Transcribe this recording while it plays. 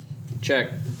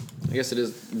Check. I guess it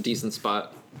is a decent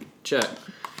spot. Check.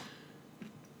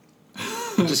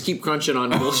 Just keep crunching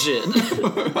on bullshit.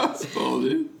 That's all,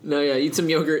 dude. No, yeah, eat some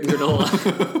yogurt and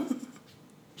granola.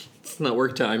 It's not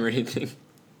work time or anything.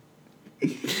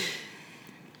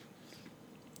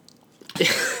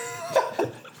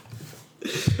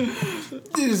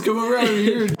 Just come around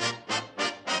here.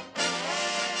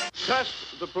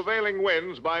 Test the prevailing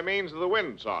winds by means of the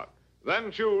windsock.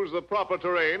 Then choose the proper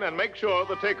terrain and make sure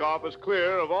the takeoff is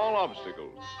clear of all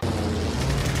obstacles.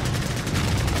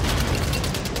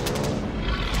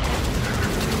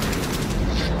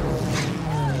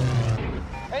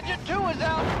 Engine 2 is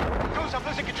out. Goose, I'm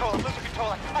losing control.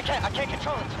 I can't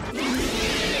control it.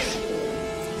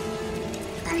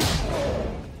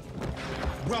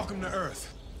 Welcome to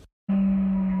Earth.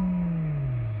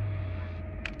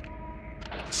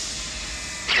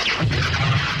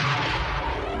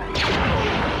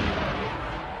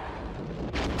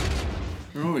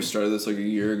 Remember when we started this like a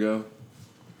year ago?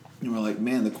 And we're like,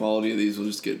 man, the quality of these will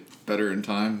just get better in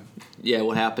time. Yeah,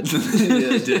 what happened? Yeah,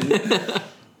 it didn't.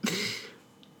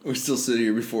 We still sit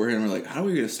here beforehand. We're like, how are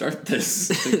we going to start this?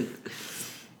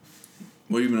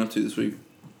 What have you been up to this week?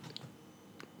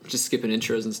 Just skipping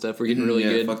intros and stuff. We're getting really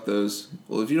good. Yeah, fuck those.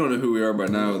 Well, if you don't know who we are by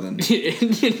now, then...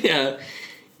 Yeah.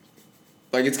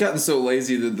 Like, it's gotten so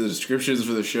lazy that the descriptions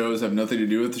for the shows have nothing to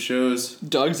do with the shows.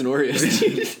 Dogs and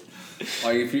Oreos.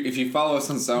 Like, if you follow us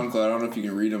on SoundCloud, I don't know if you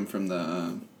can read them from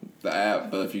the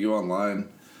app, but if you go online,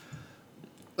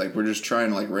 like, we're just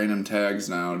trying, like, random tags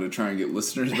now to try and get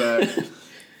listeners back.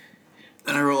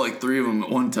 And I wrote, like, 3 of them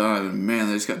at one time, and, man,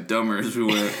 they just got dumber as we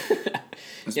went.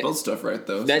 I spelled stuff right,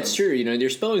 though. That's true. You know, your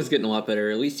spelling is getting a lot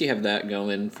better. At least you have that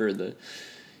going for the...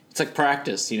 It's like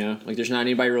practice, you know? Like, there's not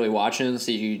anybody really watching,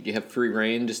 so you have free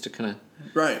reign just to kind of...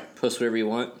 Right. Post whatever you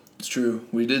want. It's true.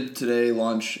 We did today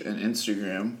launch an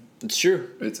Instagram. It's true.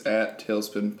 It's at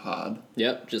Tailspin Pod.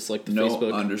 Yep, just like the no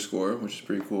Facebook. underscore, which is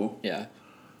pretty cool. Yeah,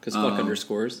 because fuck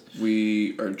underscores.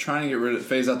 We are trying to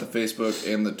phase out the Facebook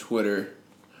and the Twitter,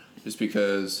 just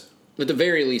because... At the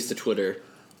very least, the Twitter.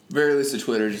 Very least the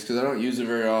Twitter, just because I don't use it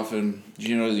very often.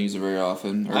 Gino doesn't use it very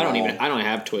often. I don't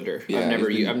have Twitter. Yeah, I've never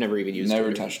even used never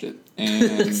Twitter. touched it.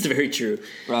 And That's very true.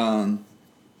 The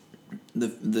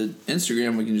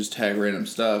Instagram, we can just tag random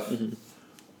stuff. Mm-hmm.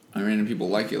 And random people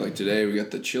like it. Like today, we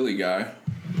got the chili guy.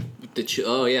 The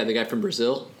guy from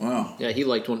Brazil. Wow. Yeah, he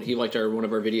liked one of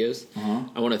our videos. Uh-huh.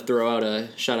 I want to throw out a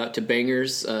shout out to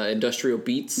Bangers Industrial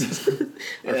Beats,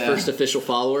 our first official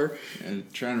follower.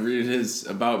 And trying to read his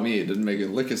about me, it didn't make a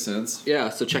lick of sense.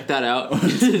 Yeah, so check that out.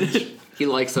 He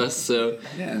likes us, so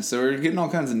yeah. So we're getting all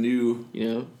kinds of new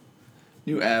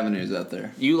avenues out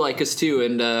there. You like us too,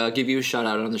 and I'll give you a shout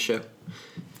out on the show.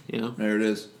 You know, there it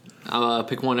is. I'll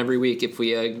pick one every week if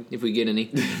we get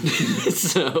any.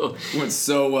 So went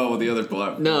so well with the other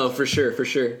platform. No, for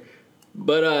sure.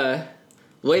 But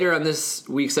later on this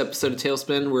week's episode of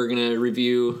Tailspin, we're gonna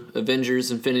review Avengers: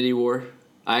 Infinity War.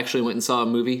 I actually went and saw a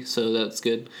movie, so that's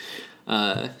good.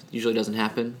 Usually doesn't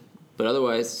happen, but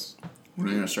otherwise, we're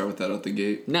not gonna start with that out the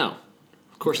gate. No,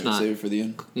 of course not. Save it for the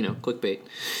end. You know, clickbait.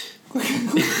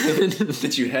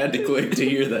 That you had to click to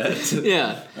hear that.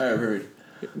 Yeah. All right, heard.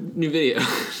 New video.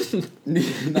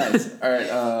 Nice. All right.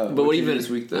 But what even this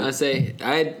week then?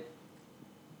 I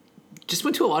just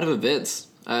went to a lot of events.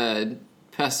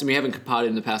 We haven't potted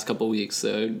in the past couple weeks,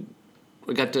 so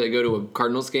I got to go to a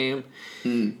Cardinals game.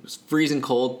 It was freezing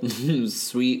cold. It was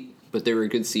sweet, but there were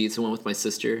good seats. I went with my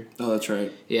sister. Oh, that's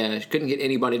right. Yeah, I couldn't get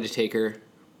anybody to take her,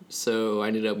 so I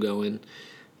ended up going.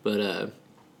 But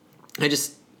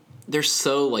they're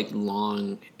so like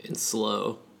long and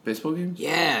slow. Baseball games?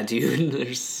 Yeah, dude,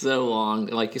 they're so long.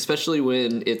 Like, especially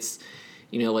when it's,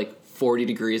 like 40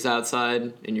 degrees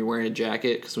outside and you're wearing a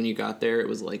jacket, because when you got there, it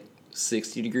was like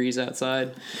 60 degrees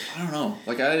outside. I don't know.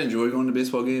 Like, I enjoy going to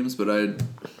baseball games, but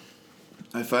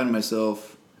I find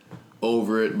myself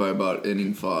over it by about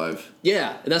inning 5.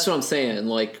 Yeah, that's what I'm saying.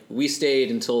 Like, we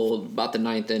stayed until about the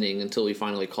 9th inning until we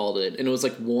finally called it. And it was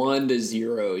like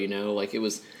 1-0, Like, it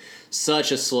was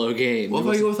such a slow game. Well,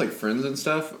 if I go with, like, friends and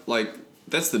stuff, like...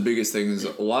 That's the biggest thing is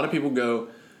a lot of people go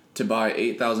to buy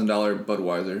 $8,000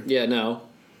 Budweiser. Yeah, no.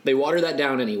 They water that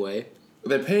down anyway.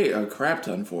 They pay a crap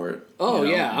ton for it. Oh,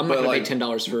 yeah. I'm not going to pay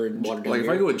 $10 for watered down beer. If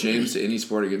I go with James to any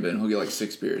sporting event, he'll get like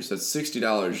 6 beers. That's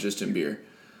 $60 just in beer.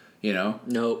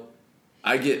 Nope.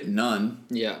 I get none.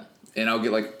 Yeah. And I'll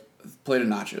get like a plate of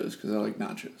nachos because I like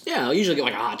nachos. Yeah, I'll usually get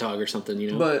like a hot dog or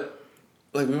something, But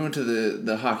like we went to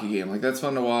the hockey game. Like that's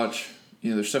fun to watch.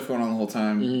 There's stuff going on the whole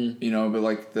time, mm-hmm. but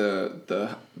like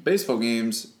the baseball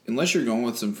games, unless you're going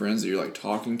with some friends that you're like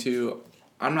talking to,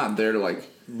 I'm not there to like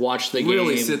watch the game.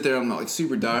 Really sit there. I'm not like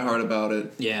super diehard about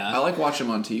it. Yeah. I like watching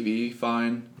them on TV.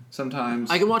 Fine. Sometimes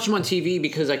I can watch them on TV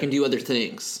because I can do other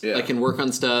things. Yeah. I can work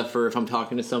on stuff, or if I'm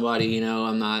talking to somebody,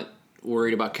 I'm not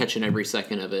worried about catching every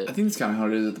second of it. I think it's kind of how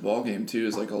it is at the ball game too.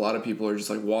 Is like a lot of people are just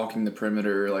like walking the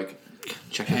perimeter, like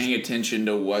paying attention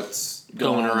to what's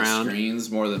going on around the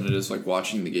screens more than it is like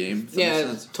watching the game. If that makes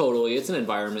sense. Totally. It's an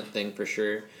environment thing for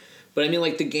sure. But I mean,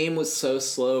 like the game was so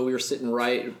slow. We were sitting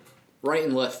right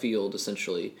in left field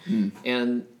essentially,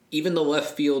 and even the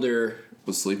left fielder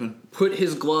Was sleeping. put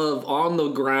his glove on the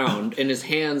ground and his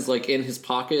hands like in his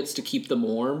pockets to keep them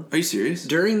warm Are you serious?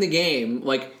 during the game,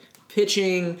 like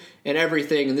pitching and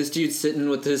everything. And this dude's sitting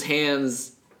with his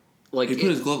hands like He put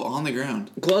his glove on the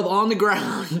ground, glove on the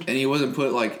ground. and he wasn't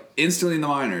put like instantly in the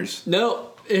minors.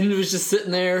 No, and he was just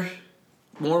sitting there,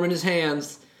 warming his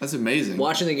hands, That's amazing.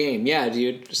 watching the game. Yeah,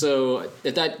 dude. So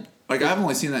if that Like I've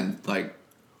only seen that in, like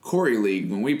Corey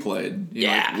League when we played. You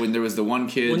know, Yeah. like, when there was the one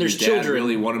kid When there's whose dad children.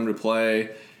 really wanted him to play,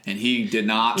 and he did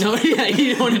not. no, yeah,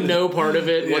 you don't want to know part of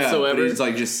it Yeah, whatsoever. but he's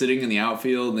like just sitting in the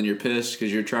outfield, and then you're pissed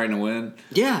because you're trying to win.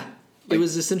 Yeah, it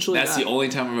was essentially That's that. the only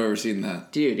time I've ever seen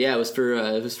that. Dude, yeah, it was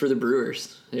for the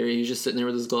Brewers. He was just sitting there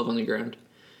with his glove on the ground.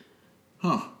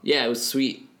 Huh. Yeah, it was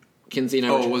sweet. Kinsey and I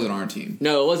Oh, were it wasn't our team.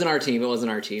 No, it wasn't our team. It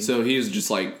wasn't our team. So he was just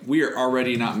like, we are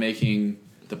already not making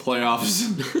the playoffs.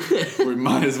 We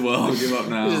might as well give up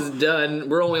now. It's done.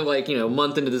 We're only like, a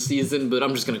month into the season, but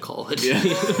I'm just going to call it. Yeah.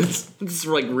 It's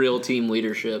like real team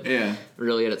leadership. Yeah.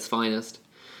 Really at its finest.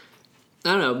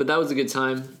 I don't know, but that was a good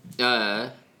time.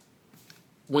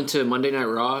 Went to Monday Night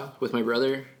Raw with my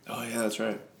brother. Oh, yeah, that's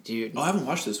right. Dude. Oh, I haven't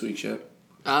watched this week's yet.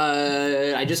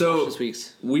 I just watched this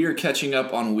week's. We are catching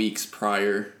up on weeks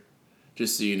prior,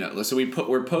 just so you know. So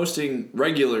we're posting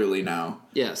regularly now.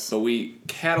 Yes. So we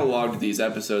cataloged these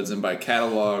episodes, and by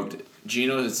cataloged,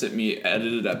 Gino had sent me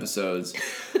edited episodes.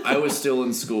 I was still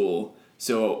in school,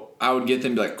 so I would get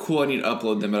them to be like, cool, I need to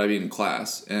upload them, but I'd be in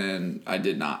class, and I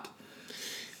did not.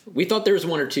 We thought there was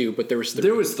one or two, but there was three.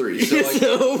 There was 3. So, like,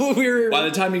 So we were... by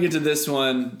the time you get to this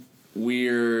one,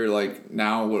 we're like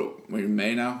now, we're in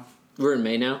May now? We're in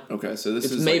May now. Okay, so this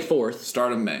It's is May like 4th.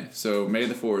 Start of May. So May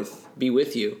the 4th. Be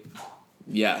with you.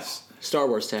 Yes. Star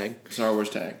Wars tag. Star Wars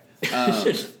tag.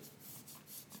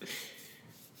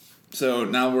 So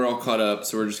now we're all caught up,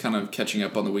 so we're just kind of catching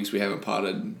up on the weeks we haven't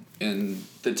potted. And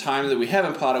the time that we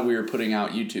haven't potted, we were putting out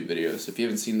YouTube videos. If you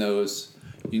haven't seen those,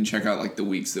 you can check out like the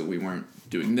weeks that we weren't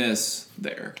doing this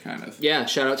there, kind of. Yeah,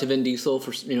 shout out to Vin Diesel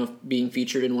for being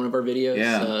featured in one of our videos.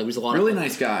 Yeah. He was a lot really of fun.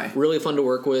 nice guy. Really fun to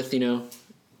work with.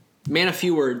 Man of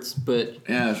few words, but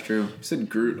Yeah, that's true. He said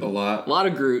Groot a lot. a lot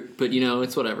of Groot. But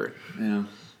it's whatever. Yeah.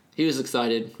 He was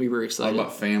excited. We were All excited.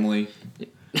 about family.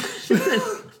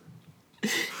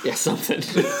 Yeah, something.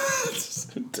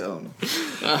 Dumb.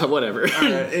 Whatever.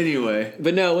 Alright, anyway.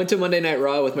 But no, went to Monday Night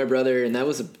Raw with my brother, and that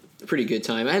was a pretty good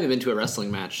time. I haven't been to a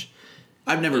wrestling match.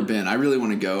 I've never been. I really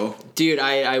want to go. Dude,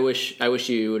 I wish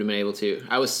you would have been able to.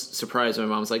 I was surprised when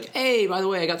my mom was like, "Hey, by the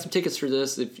way, I got some tickets for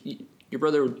this. If your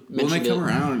brother mentioned When they come it,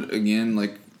 around again,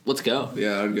 like, let's go."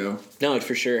 yeah, I'd go. No,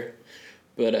 for sure.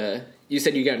 But you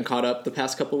said you gotten caught up the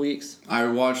past couple weeks. I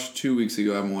watched 2 weeks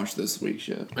ago. I haven't watched this week's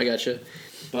yet. I gotcha.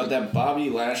 But that Bobby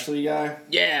Lashley guy,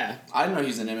 Yeah, I didn't know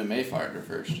he's an MMA fighter at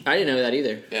first. I didn't know that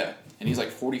either. Yeah. And he's like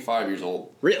 45 years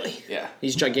old. Really? Yeah.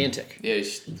 He's gigantic. Yeah,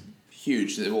 he's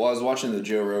huge. Well, I was watching the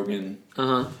Joe Rogan.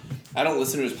 Uh huh. I don't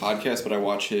listen to his podcast, but I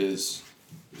watch his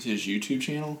YouTube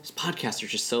channel. His podcasts are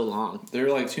just so long. They're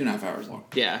like 2.5 hours long.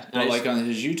 Yeah. But like on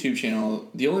his YouTube channel,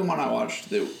 the only one I watched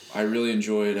that I really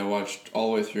enjoyed, I watched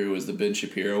all the way through, was the Ben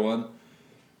Shapiro one.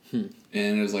 And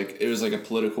it was like a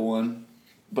political one,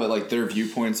 but like their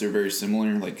viewpoints are very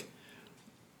similar. Like,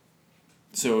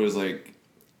 so it was like,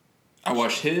 I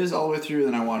watched his all the way through,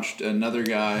 then I watched another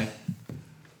guy,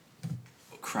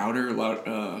 Crowder.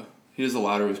 He does a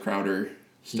louder with Crowder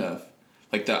stuff,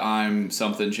 like the I'm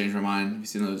something changed my mind. Have you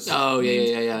seen those? Oh, memes?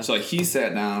 yeah. So like he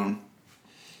sat down,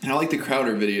 and I like the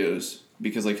Crowder videos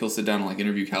because like he'll sit down and like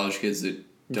interview college kids that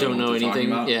don't know what they're talking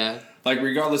anything. about. Yeah. Like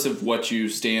regardless of what you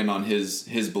stand on his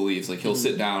beliefs, like he'll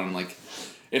sit down and like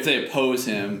if they oppose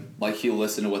him, like he'll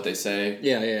listen to what they say.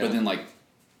 Yeah. But then like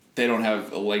they don't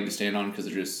have a leg to stand on because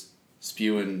they're just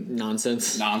spewing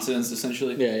Nonsense. nonsense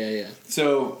essentially. Yeah.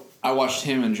 So I watched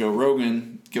him and Joe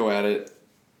Rogan go at it.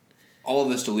 All of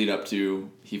this to lead up to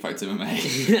he fights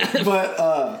MMA.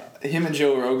 But him and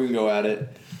Joe Rogan go at it,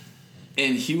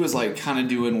 and he was like kind of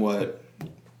doing what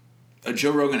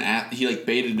Joe Rogan he like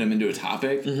baited him into a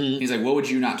topic. Mm-hmm. He's like, "What would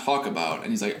you not talk about?" And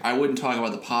he's like, "I wouldn't talk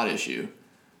about the pot issue."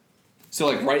 So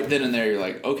like right then and there, you're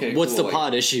like, "Okay, What's cool. the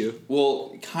pot issue?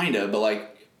 Well, kind of, but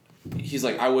like he's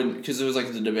like, I wouldn't, because there was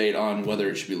like the debate on whether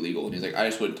it should be legal, and he's like, I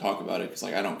just wouldn't talk about it because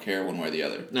like I don't care one way or the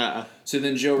other. So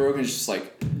then Joe Rogan's just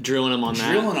like drilling him on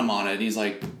it, and he's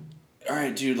like, all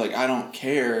right, dude, like I don't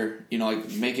care, you know, like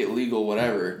make it legal,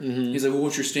 whatever. He's like, well,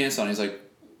 what's your stance on it? He's like,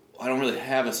 I don't really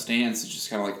have a stance. It's just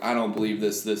kind of like I don't believe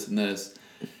this, and this.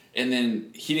 And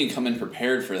then he didn't come in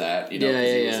prepared for that, you know,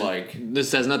 because he was like,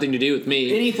 this has nothing to do with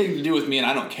me. Anything to do with me, and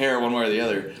I don't care one way or the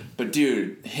other. But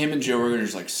dude, him and Joe Rogan are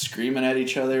just like screaming at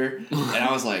each other, and I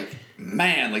was like,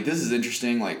 man, like this is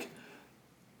interesting. Like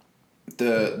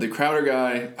the Crowder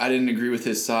guy, I didn't agree with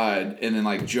his side, and then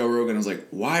like Joe Rogan was like,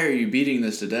 why are you beating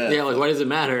this to death? Yeah, like why does it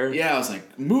matter? Yeah, I was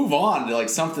like, move on to like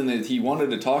something that he wanted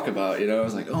to talk about, you know. I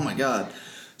was like, oh my god.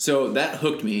 So that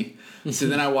hooked me. So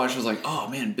then I watched, I was like, oh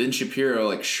man, Ben Shapiro,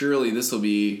 like surely this will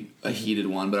be a heated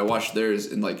one. But I watched theirs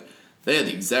and like they had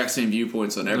the exact same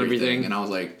viewpoints on everything. And I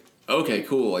was like, okay,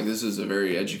 cool. Like this is a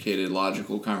very educated,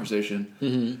 logical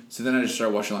conversation. So then I just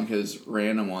started watching like his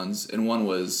random ones. And one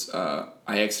was, I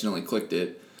accidentally clicked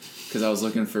it because I was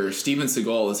looking for Steven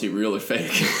Seagal, is he real or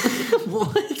fake?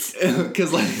 What?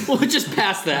 Because like... We'll just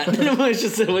pass that. Let's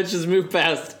just move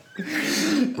past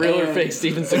real or fake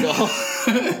Steven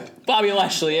Seagal. Bobby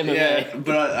Lashley, MMA. Yeah,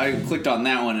 but I clicked on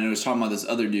that one, and it was talking about this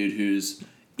other dude who's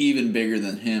even bigger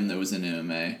than him that was in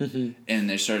MMA. And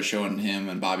they started showing him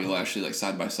and Bobby Lashley, like,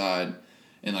 side by side,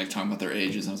 and, like, talking about their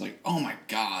ages. And I was like, oh, my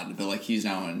God. But, like, he's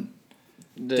now in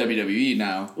WWE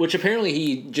now. Which apparently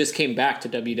he just came back to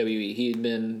WWE. He had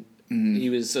been...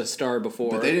 He was a star before.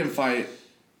 But they didn't fight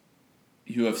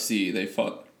UFC. They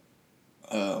fought...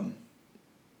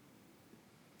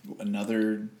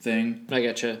 another thing. I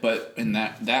getcha. But in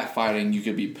that fighting, you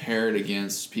could be paired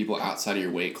against people outside of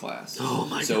your weight class. Oh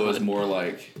my god! So it was more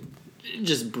like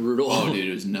just brutal. Oh, dude,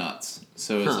 it was nuts.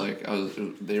 So it was like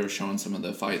they were showing some of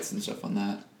the fights and stuff on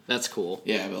that. That's cool.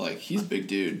 Yeah, but like he's a big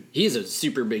dude. He's a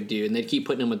super big dude, and they keep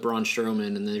putting him with Braun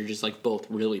Strowman, and they're just like both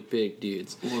really big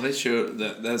dudes. Well, they showed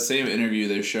that same interview.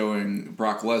 They're showing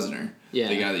Brock Lesnar,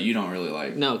 the guy that you don't really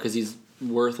like. No, because he's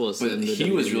worthless. But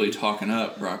he was really talking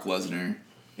up Brock Lesnar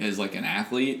as like an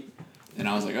athlete, and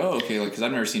I was like, oh, okay, like because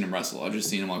I've never seen him wrestle. I've just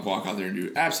seen him like walk out there and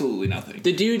do absolutely nothing.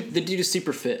 The dude is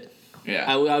super fit. Yeah,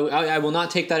 I will not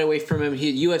take that away from him.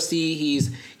 UFC,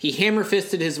 he hammer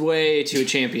fisted his way to a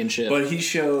championship. But he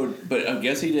showed. But I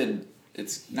guess he did.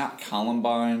 It's not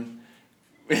Columbine.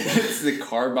 It's the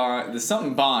Carbine. The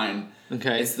something Bine.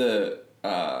 Okay. It's the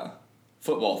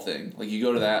football thing. Like you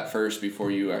go to that first before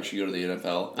you actually go to the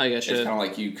NFL. I guess it's kind of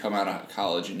like you come out of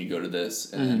college and you go to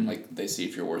this, and then, like they see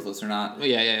if you're worthless or not.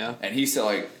 Yeah. And he still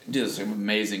like did some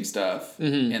amazing stuff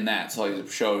in that. So like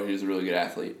showed he was a really good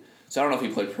athlete. So I don't know if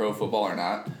he played pro football or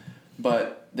not,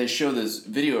 but they show this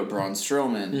video of Braun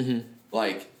Strowman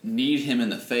like kneed him in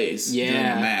the face during the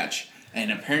match.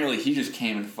 And apparently he just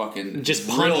came and fucking just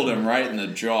drilled him right in the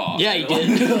jaw. Yeah, he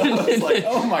did. I was like,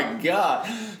 oh my god.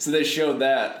 So they showed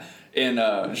that, and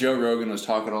Joe Rogan was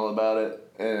talking all about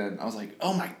it, and I was like,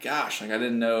 oh my gosh, like I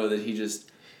didn't know that he just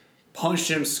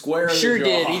punched him square in the jaw. Sure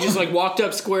did. He just like walked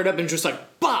up, squared up, and just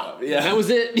like bop. Yeah, that was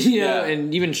it. You know,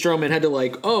 and even Strowman had to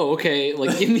like, oh okay,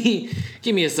 like give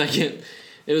me a second.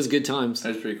 It was good times.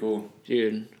 That's pretty cool,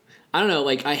 dude. I don't know,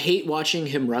 like I hate watching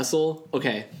him wrestle.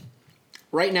 Okay.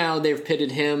 Right now, they've pitted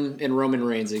him and Roman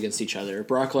Reigns against each other.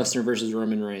 Brock Lesnar versus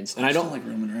Roman Reigns. And I don't like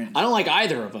Roman Reigns. I don't like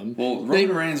either of them. Well,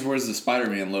 Roman Reigns wears the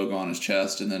Spider-Man logo on his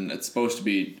chest, and then it's supposed to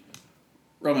be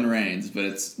Roman Reigns, but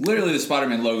it's literally the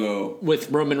Spider-Man logo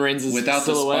with Roman Reigns' without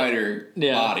silhouette. the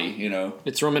spider body, you know.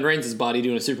 It's Roman Reigns' body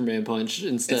doing a Superman punch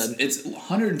instead. It's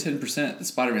 110% the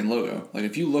Spider-Man logo. Like,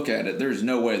 if you look at it, there's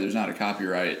no way there's not a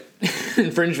copyright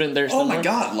infringement there somewhere. Oh my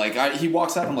god, like he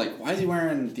walks out and I'm like, why is he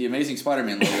wearing the Amazing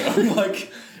Spider-Man logo?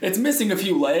 Like, it's missing a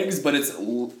few legs, but it's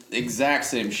exact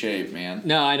same shape, man.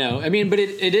 No, I know. I mean, but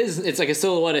it's like a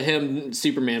silhouette of him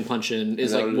Superman punching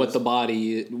is like what the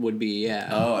body would be, yeah.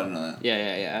 Oh, I didn't know that.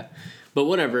 Yeah. But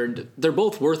whatever, they're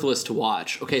both worthless to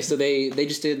watch. Okay, so they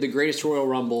just did the Greatest Royal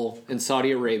Rumble in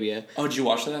Saudi Arabia. Oh, did you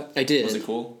watch that? I did. Was it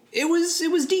cool? It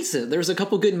was decent. There was a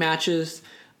couple good matches.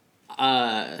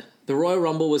 The Royal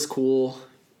Rumble was cool.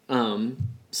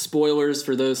 Spoilers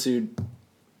for those who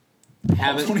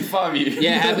haven't 25 years.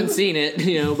 Yeah, haven't seen it,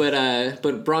 you know,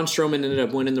 but Braun Strowman ended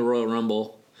up winning the Royal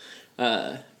Rumble.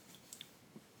 But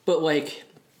like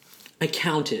I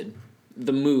counted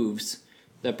the moves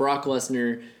that Brock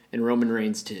Lesnar and Roman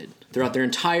Reigns did throughout their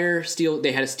entire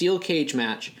they had a steel cage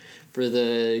match for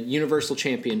the Universal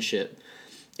Championship.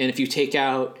 And if you take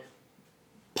out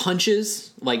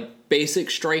punches, like basic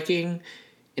striking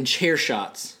and chair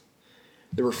shots,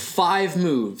 there were 5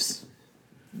 moves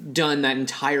done that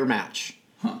entire match.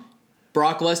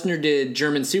 Brock Lesnar did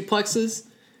German suplexes,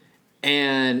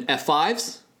 and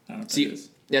F5s. I don't know what So that is.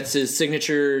 that's his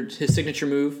signature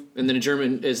move, and then a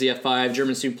German is the F5.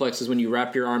 German suplex is when you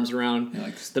wrap your arms around Yeah,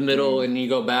 like the middle and you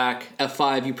go back.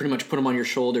 F5, you pretty much put them on your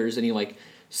shoulders and he like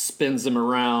spins them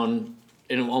around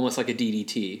in almost like a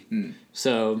DDT.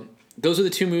 So those are the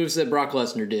two moves that Brock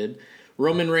Lesnar did.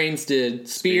 Roman Reigns did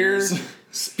spear,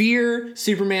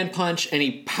 Superman punch, and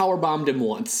he powerbombed him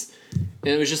once,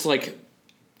 and it was just like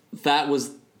that was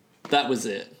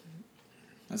it.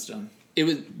 That's dumb.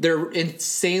 They're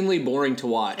insanely boring to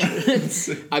watch.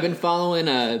 I've been following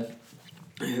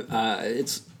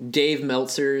it's Dave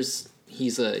Meltzer's. He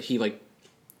like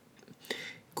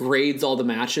grades all the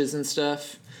matches and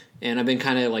stuff, and I've been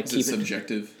kind of like Is it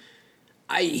subjective?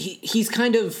 He's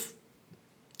kind of,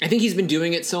 I think he's been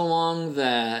doing it so long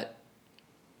that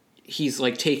he's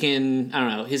like taken, I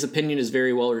don't know, his opinion is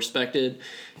very well respected,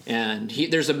 and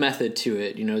there's a method to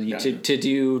it, you know,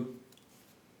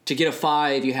 to get a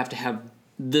 5, you have to have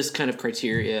this kind of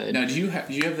criteria. Now, do you have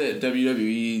the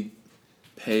WWE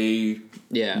pay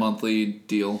monthly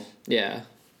deal? Yeah.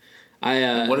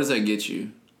 What does that get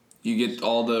you? You get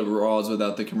all the Raws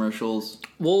without the commercials?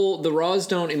 Well, the Raws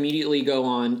don't immediately go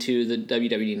on to the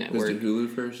WWE network. Goes to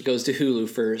Hulu first? It goes to Hulu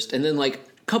first, and then like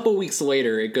a couple weeks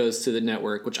later it goes to the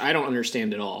network, which I don't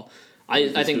understand at all. I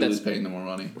think Hulu's that's paying them more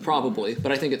money. Probably,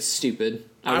 but I think it's stupid.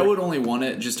 I would only want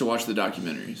it just to watch the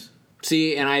documentaries.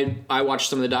 See, and I watched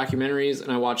some of the documentaries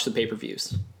and I watched the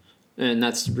pay-per-views. And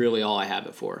that's really all I have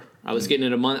it for. I was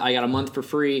getting it I got a month for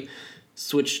free.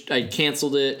 I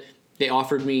canceled it. They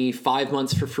offered me 5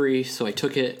 months for free, so I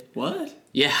took it. What?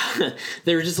 Yeah.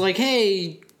 They were just like,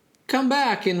 "Hey, come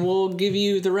back and we'll give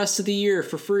you the rest of the year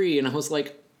for free." And I was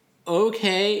like,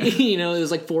 "Okay." You know, it was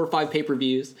like 4 or 5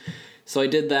 pay-per-views. So I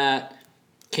did that,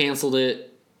 canceled it.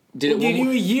 We'll give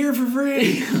you a year for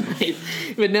free.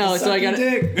 But no, so I got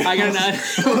dick.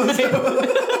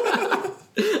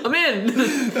 I'm in.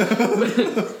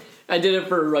 I did it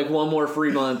for like one more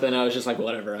free month, and I was just like,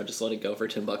 whatever. I'll just let it go for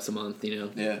 $10 a month, you know.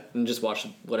 Yeah. And just watch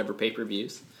whatever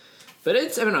pay-per-views. But I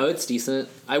don't know, it's decent.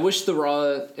 I wish the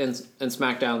Raw and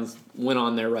SmackDowns went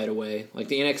on there right away. Like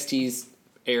the NXTs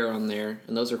air on there,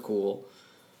 and those are cool.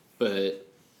 But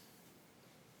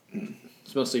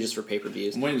it's mostly just for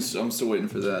pay-per-views. I'm still waiting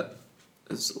for that.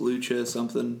 It's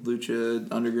Lucha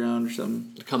Underground or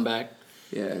something. To come back.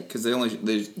 Yeah, because they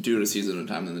do it a season at a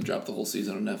time, then they drop the whole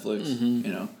season on Netflix. Mm-hmm.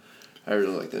 You know, I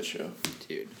really like that show,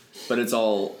 Dude. But it's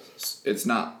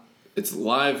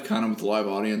live kind of with a live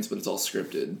audience, but it's all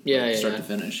scripted. Yeah, start to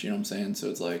finish. You know what I'm saying? So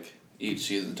it's like each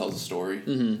season tells a story.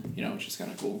 Mm-hmm. You know, which is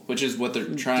kind of cool. Which is what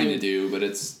they're trying to do, but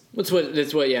it's. I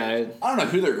don't know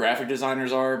who their graphic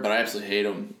designers are, but I absolutely hate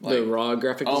them. Like, the Raw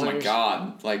graphic designers. Oh my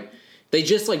god! Like they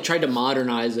just like tried to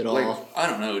modernize it all. Like I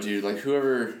don't know, dude. Like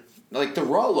whoever. Like, the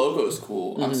Raw logo is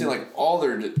cool. Mm-hmm. I'm saying, like, all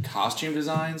their costume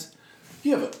designs,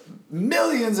 you have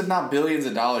millions, if not billions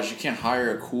of dollars. You can't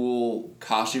hire a cool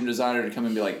costume designer to come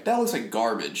and be like, that looks like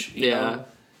garbage. You know?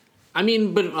 I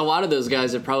mean, but a lot of those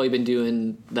guys have probably been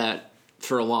doing that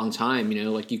for a long time, you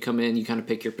know? Like, you come in, you kind of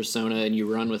pick your persona, and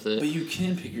you run with it. But you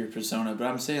can pick your persona. But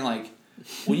I'm saying, like,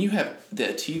 when you have the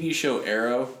TV show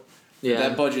Arrow,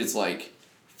 that budget's, like,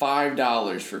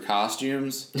 $5 for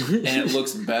costumes, and it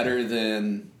looks better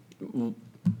than...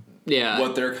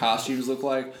 what their costumes look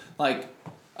like. Like,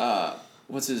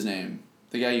 what's his name?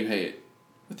 The guy you hate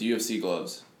with the UFC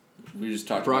gloves. We just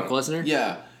talked about Brock Lesnar?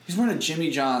 Yeah. He's wearing a Jimmy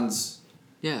John's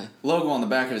logo on the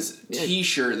back of his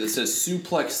t-shirt that says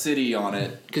Suplex City on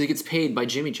it. Because he gets paid by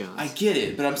Jimmy John's. I get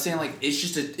it, but I'm saying, like,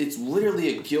 it's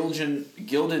literally a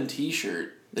Gildan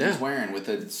t-shirt that he's wearing with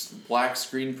a black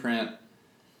screen print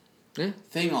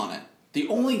thing on it. The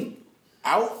only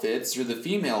outfits are the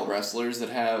female wrestlers that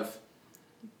have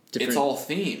it's all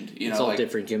themed, you know, it's all like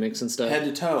different gimmicks and stuff, head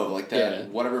to toe, like that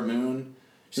whatever Moon.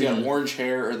 She's got orange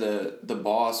hair, or the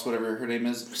boss, whatever her name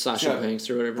is, Sasha Banks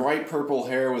or whatever, bright purple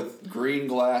hair with green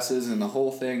glasses, and the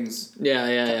whole thing's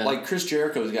like Chris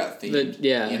Jericho's got themed,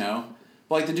 you know,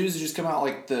 but like the dudes who just come out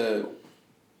like the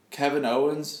Kevin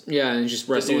Owens, and just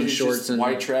wrestling shorts and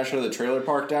white trash out of the trailer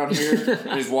park down here.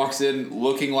 He just walks in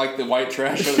looking like the white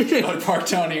trash out of the trailer park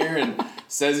down here and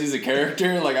says he's a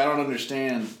character. Like, I don't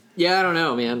understand. Yeah, I don't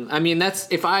know, man. I mean, that's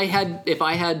if I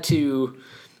had to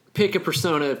pick a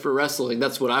persona for wrestling,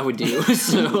 that's what I would do.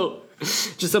 So,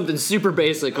 just something super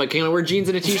basic. Like, can I wear jeans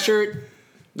and a t-shirt?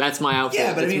 That's my outfit.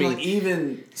 Yeah, but that's I mean, like,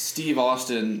 even Steve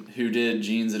Austin, who did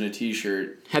jeans and a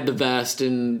t-shirt, had the vest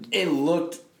and it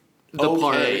looked the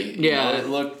part. You know, it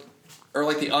looked, or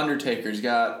like the Undertaker's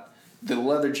got the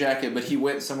leather jacket, but he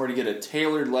went somewhere to get a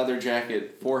tailored leather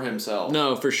jacket for himself.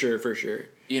 No, for sure, for sure.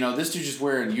 You know, this dude's just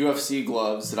wearing UFC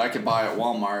gloves that I could buy at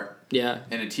Walmart. Yeah.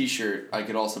 And a t-shirt I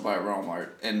could also buy at Walmart.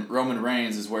 And Roman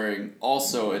Reigns is wearing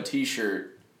also a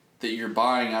t-shirt that you're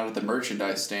buying out at the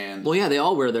merchandise stand. Well, yeah, they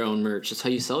all wear their own merch. That's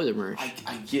how you sell their merch.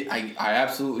 I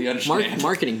absolutely understand.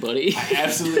 Marketing, buddy. I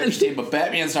absolutely understand, but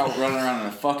Batman's not running around in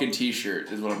a fucking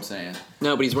t-shirt, is what I'm saying.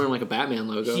 No, but he's wearing like a Batman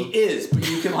logo. He is, but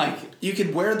you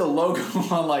can wear the logo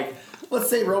on, like, let's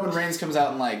say Roman Reigns comes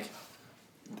out in, like,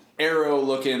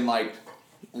 arrow-looking, like,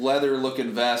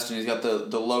 leather-looking vest, and he's got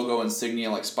the logo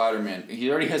insignia like Spider-Man. He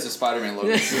already has a Spider-Man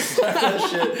logo. So that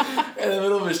shit in the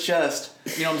middle of his chest.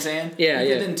 You know what I'm saying? Yeah,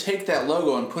 you can then take that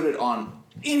logo and put it on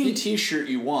any t-shirt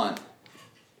you want,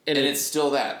 and it's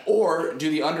still that. Or do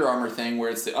the Under Armour thing where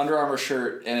it's the Under Armour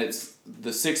shirt and it's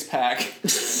the six-pack,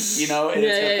 you know, and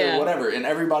it's got the whatever, and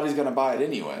everybody's going to buy it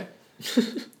anyway.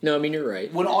 No, I mean, you're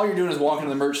right. When all you're doing is walking to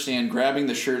the merch stand, grabbing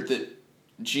the shirt that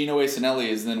Gino Asinelli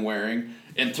is then wearing,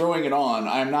 and throwing it on,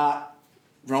 I'm not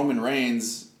Roman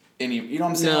Reigns you know what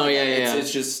I'm saying? No, like, yeah.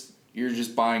 It's just, you're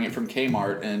just buying it from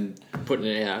Kmart and putting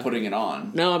it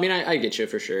on. No, I mean, I get you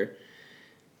for sure.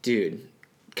 Dude,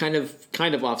 kind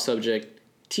of off subject.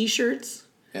 T-shirts?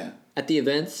 Yeah. At the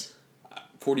events?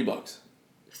 $40.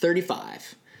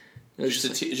 $35. Just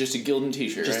a Gildan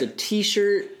t-shirt, Just right? a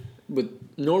t-shirt with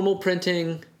normal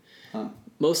printing,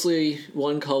 mostly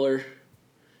one color.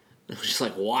 I was just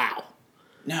like, wow.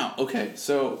 Now, okay,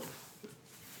 so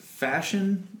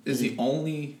fashion is the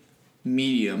only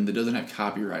medium that doesn't have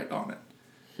copyright on it.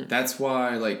 That's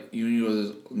why, like, you go to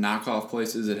those knockoff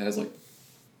places, it has, like,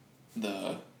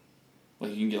 you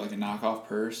can get, like, a knockoff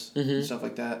purse and stuff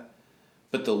like that.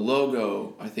 But the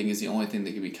logo, I think, is the only thing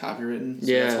that can be copywritten. So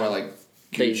that's why, like,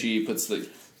 Gucci puts, the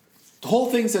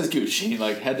whole thing says Gucci,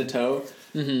 like, head to toe.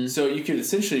 Mm-hmm. So you could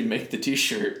essentially make the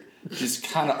t-shirt just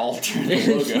kind of alter the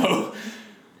logo.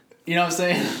 You know what I'm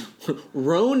saying?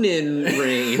 Ronin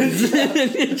Reigns.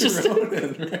 Ronin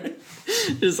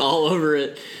Reigns. Just all over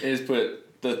it. They just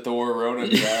put the Thor Ronin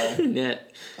guy.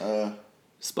 Yeah.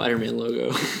 Spider-Man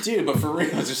logo. Dude, but for real,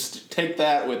 just take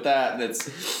that with that, and it's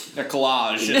a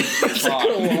collage.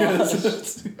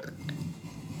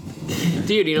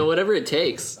 Dude, you know, whatever it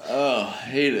takes. Oh, I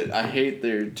hate it. I hate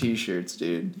their t-shirts,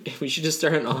 dude. We should just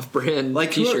start an off-brand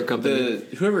like t-shirt company.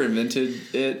 Whoever invented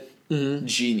it,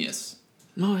 genius.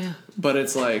 Oh, yeah. But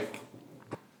it's like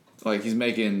he's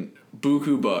making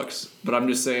buku bucks. But I'm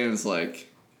just saying it's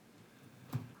like,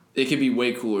 it could be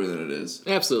way cooler than it is.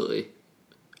 Absolutely.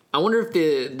 I wonder if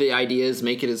the idea is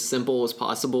make it as simple as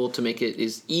possible to make it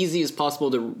as easy as possible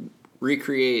to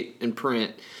recreate and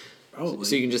print. Probably.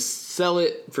 So you can just sell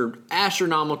it for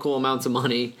astronomical amounts of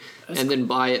money and then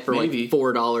buy it for like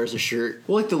 $4 a shirt.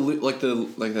 Well, like that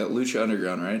Lucha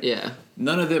Underground, right? Yeah.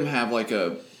 None of them have like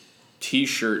a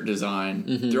t-shirt design.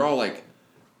 Mm-hmm. They're all like,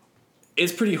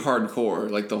 it's pretty hardcore.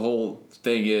 Like the whole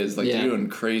thing is like they're doing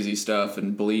crazy stuff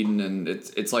and bleeding, and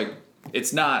it's like,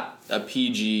 it's not a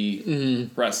PG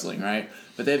wrestling, right?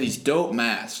 But they have these dope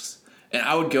masks. And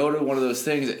I would go to one of those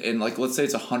things and, like, let's say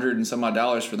it's $100 and some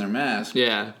odd for their mask.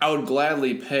 Yeah. I would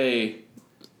gladly pay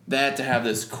that to have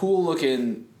this cool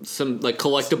looking, some like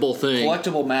collectible thing.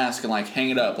 Collectible mask and like hang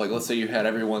it up. Like, let's say you had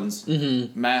everyone's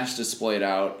mask displayed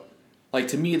out. Like,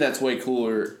 to me, that's way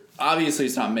cooler. Obviously,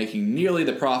 it's not making nearly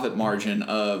the profit margin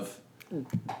of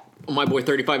my boy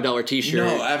 $35 t-shirt.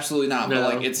 No, absolutely not. No.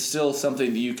 But like, it's still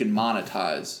something that you can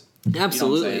monetize.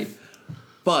 Absolutely. You know what I'm saying?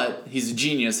 But he's a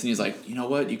genius, and he's like, you know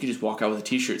what? You could just walk out with a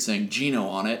t-shirt saying Gino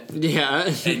on it.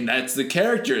 Yeah. And that's the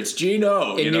character. It's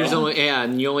Gino.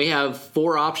 And you only have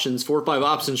 4 or 5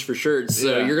 options for shirts.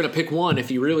 So you're going to pick one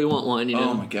if you really want one, you know?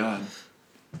 Oh, my God.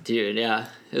 Dude, yeah.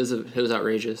 It was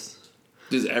outrageous.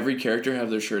 Does every character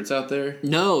have their shirts out there?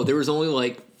 No, there was only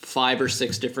like 5 or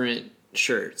 6 different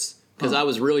shirts. Because I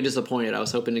was really disappointed. I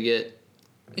was hoping to get...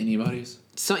 Anybody's?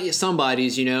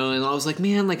 Somebody's, you know, and I was like,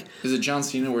 man, like... Is it John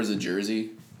Cena wears a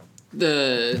jersey? Or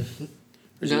does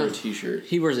he wear a t-shirt?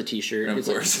 He wears a t-shirt. Of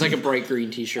course. It's like a bright green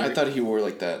t-shirt. I thought he wore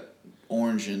like that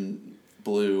orange and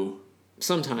blue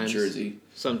sometimes jersey.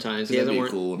 Sometimes. That'd be a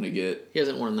cool one to get. He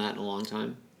hasn't worn that in a long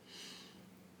time.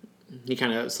 He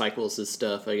kind of cycles his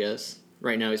stuff, I guess.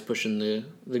 Right now he's pushing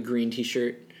the green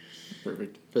t-shirt.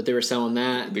 Perfect. But they were selling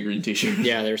that. The green t-shirt.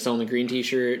 Yeah, they were selling the green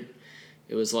t-shirt.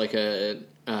 It was like a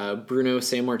Bruno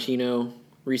Sammartino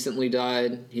recently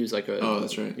died. He was like oh,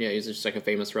 that's right. Yeah, he was just like a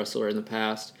famous wrestler in the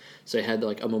past. So they had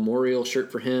like a memorial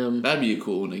shirt for him. That'd be a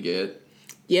cool one to get.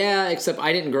 Yeah, except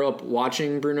I didn't grow up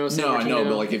watching Bruno Sammartino. No, I know,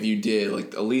 but like if you did,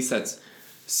 like at least that's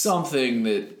something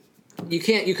that you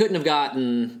couldn't have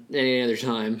gotten any other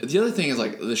time. The other thing is,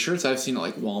 like, the shirts I've seen at,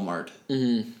 like, Walmart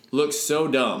look so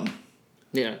dumb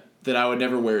Yeah. that I would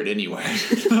never wear it anyway.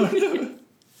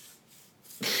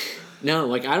 No,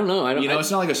 like, I don't know. You know, it's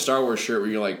not like a Star Wars shirt where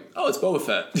you're like, oh, it's Boba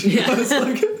Fett. Yeah. It's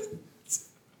like,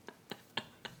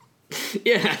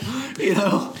 Yeah. you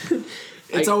know,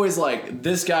 it's always like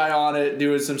this guy on it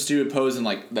doing some stupid pose and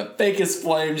like the fakest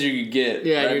flames you could get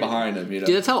right behind him. You know,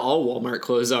 Dude, that's how all Walmart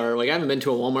clothes are. Like, I haven't been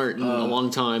to a Walmart in a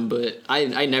long time, but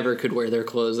I never could wear their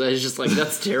clothes. It's just like,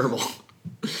 that's terrible.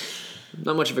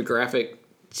 Not much of a graphic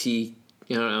tee,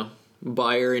 I don't know,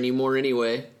 buyer anymore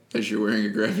anyway. as you're wearing a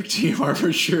graphic tee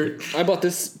Harvard shirt. I bought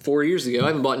this 4 years ago. I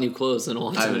haven't bought new clothes in a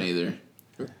long time. I haven't either.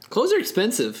 Clothes are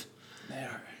expensive. They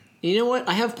are. You know what?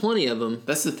 I have plenty of them.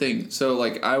 That's the thing. So,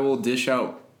 like, I will dish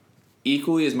out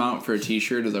equally as amount for a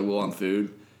t-shirt as I will on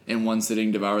food. In one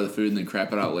sitting, devour the food, and then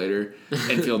crap it out later,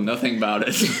 and feel nothing about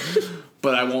it.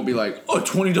 But I won't be like, oh,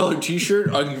 $20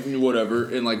 t-shirt? I can, whatever,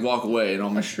 and, like, walk away, and all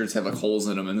my shirts have, like, holes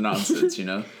in them and nonsense, you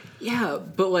know? Yeah,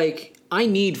 but, like, I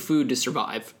need food to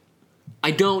survive.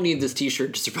 I don't need this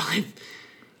t-shirt to survive.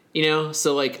 You know?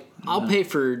 So, like, I'll pay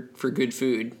for good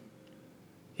food.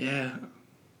 Yeah.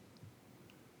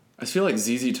 I feel like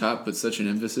ZZ Top puts such an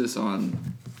emphasis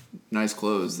on nice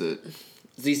clothes that...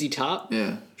 ZZ Top?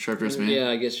 Yeah, Sharp Dressed Man. Yeah,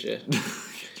 I guess, yeah.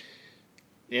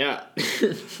 Yeah.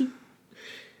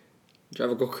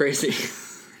 Drive a girl crazy.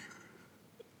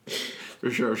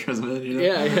 For Sharp Dressed Man, you know?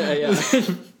 Yeah.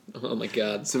 Oh, my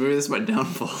God. So maybe that's my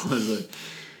downfall. Is like,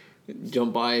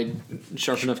 Don't buy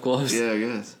sharp enough clothes. yeah, I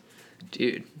guess.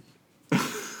 Dude.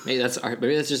 Maybe that's why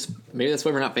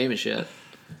we're not famous yet.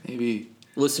 Maybe.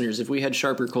 Listeners, if we had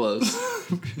sharper clothes,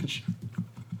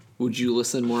 would you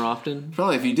listen more often?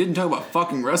 Probably if you didn't talk about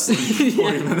fucking wrestling for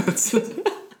 40 minutes.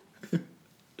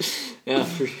 Yeah,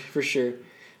 for sure.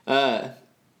 What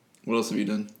else have you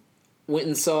done? Went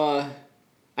and saw...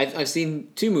 I've seen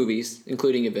 2 movies,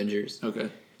 including Avengers. Okay.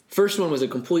 First one was a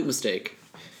complete mistake.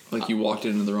 Like you walked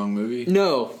into the wrong movie?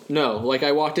 No. Like,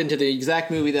 I walked into the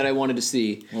exact movie that I wanted to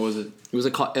see. What was it? It was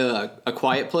a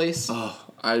Quiet Place. Oh,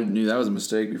 I knew that was a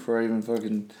mistake before I even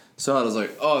fucking saw it. I was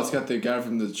like, oh, it's got the guy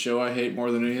from the show I hate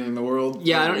more than anything in the world.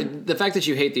 Yeah, the fact that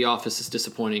you hate The Office is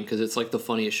disappointing because it's like the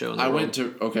funniest show in the world.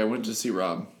 I went to see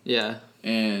Rob. Yeah.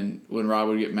 And when Rob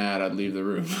would get mad, I'd leave the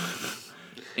room.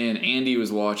 And Andy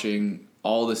was watching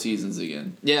all the seasons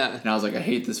again. Yeah. And I was like, I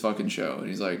hate this fucking show. And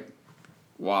he's like,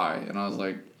 why? And I was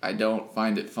like, I don't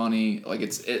find it funny. Like,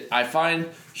 I find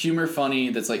humor funny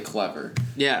that's, like, clever.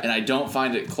 Yeah. And I don't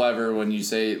find it clever when you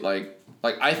say, like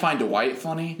I find Dwight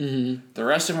funny. Mm-hmm. The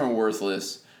rest of them are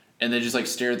worthless. And they just, like,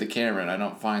 stare at the camera, and I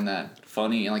don't find that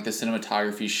funny. And, like, the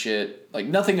cinematography shit, like,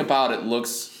 nothing about it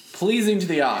looks pleasing to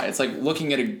the eye. It's like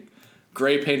looking at a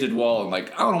gray painted wall and,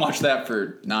 like, I want to watch that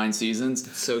for 9 seasons.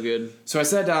 It's so good. So I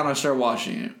sat down and I started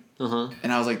watching it. Uh-huh.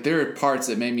 And I was like, there are parts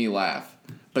that made me laugh.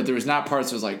 But there was not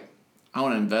parts that was like, I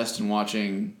want to invest in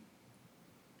watching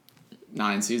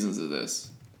 9 seasons of this.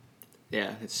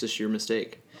 Yeah, it's just your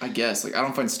mistake. I guess. Like, I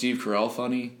don't find Steve Carell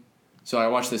funny. So I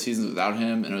watched the seasons without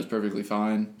him, and it was perfectly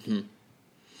fine. Hmm.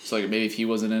 So, like, maybe if he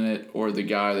wasn't in it, or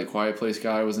the Quiet Place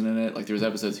guy wasn't in it, like, there was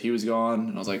episodes he was gone,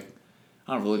 and I was like,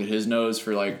 I don't have to look at his nose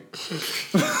for, like,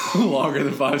 longer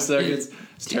than 5 seconds.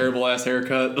 It's terrible-ass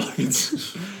haircut. Like,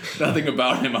 it's nothing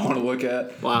about him I want to look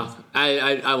at. Wow.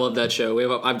 I love that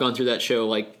show. I've gone through that show,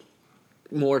 like,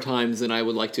 more times than I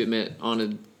would like to admit on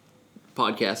a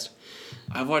podcast.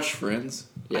 I've watched Friends.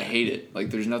 Yeah. I hate it. Like,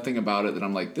 there's nothing about it that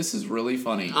I'm like, this is really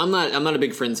funny. I'm not a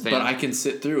big Friends fan. But I can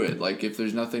sit through it. Like, if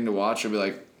there's nothing to watch, I'll be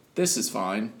like, this is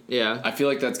fine. Yeah. I feel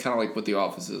like that's kind of like what The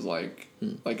Office is like.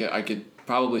 Like, I could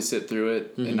probably sit through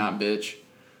it and not bitch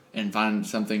and find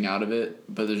something out of it,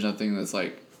 but there's nothing that's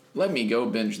like, let me go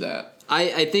binge that.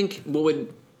 I think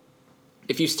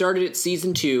if you started at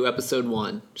season 2, episode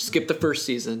 1, skip the first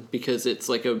season because it's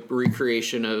like a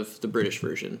recreation of the British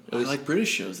version. I like British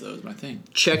shows, though, is my thing.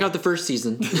 Check out the first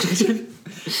season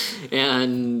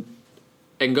and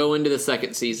go into the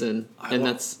second season,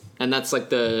 that's like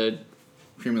the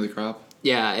Cream of the crop.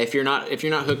 Yeah, if you're not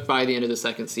hooked by the end of the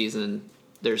second season,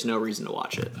 there's no reason to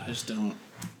watch it. I just don't.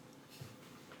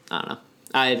 I don't know.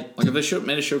 Like, if they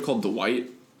made a show called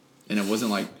Dwight, and it wasn't,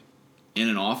 like, in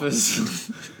an office,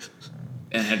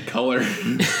 and had color,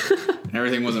 and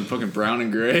everything wasn't fucking brown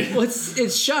and gray. Well,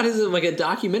 it's shot as like a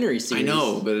documentary series. I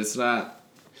know, but it's not.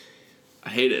 I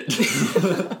hate it.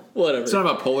 Whatever. It's not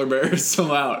about polar bears, so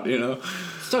I'm out, you know?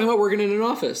 It's talking about working in an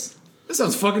office. That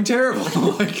sounds fucking terrible.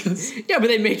 Like, yeah, but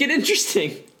they make it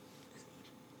interesting.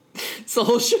 It's the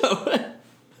whole show.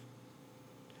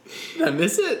 Did I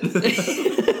miss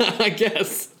it? I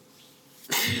guess.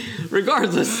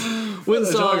 Regardless, What are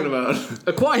they song, talking about?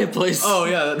 A Quiet Place. Oh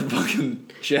yeah, that fucking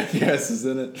jackass is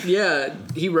in it. Yeah,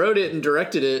 he wrote it and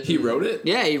directed it. He wrote it?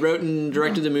 Yeah, he wrote and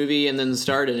directed the movie and then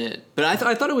starred in it. But I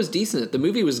thought it was decent. The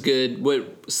movie was good.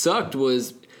 What sucked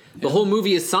was the whole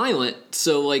movie is silent.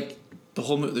 So like The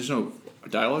whole movie, there's no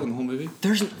dialogue in the whole movie?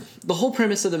 there's the whole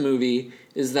premise of the movie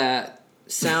is that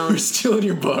We're stealing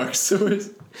your box.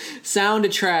 sound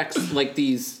attracts like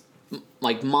these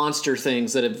like monster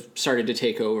things that have started to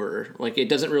take over. Like it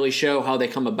doesn't really show how they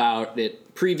come about.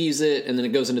 It previews it and then it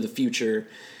goes into the future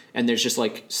and there's just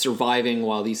like surviving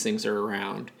while these things are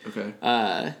around. Okay.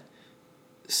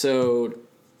 So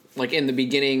like in the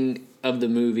beginning of the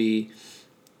movie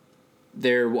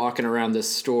they're walking around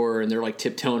this store and they're like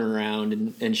tiptoeing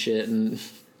around and shit and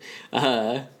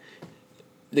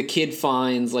the kid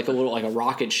finds like a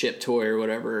rocket ship toy or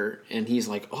whatever and he's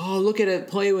like, oh, look at it,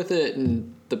 play with it,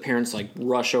 and the parents like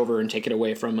rush over and take it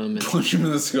away from him and Punch him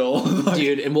in the skull.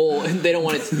 dude, and they don't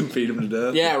want it to Beat him to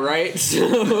death. yeah, right.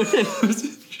 So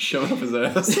Shove up his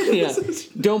ass. yeah,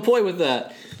 don't play with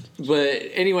that. But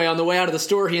anyway, on the way out of the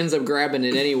store, he ends up grabbing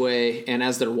it anyway, and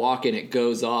as they're walking, it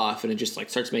goes off, and it just like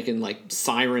starts making like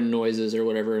siren noises or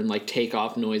whatever, and like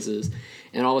takeoff noises,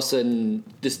 and all of a sudden,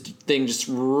 this thing just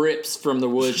rips from the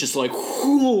woods, just like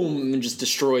whoom, and just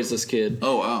destroys this kid.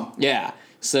 Oh wow. Yeah.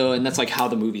 So, and that's like how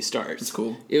the movie starts. That's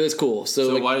cool. It was cool.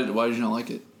 So like, why did you not like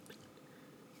it?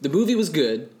 the movie was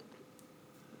good,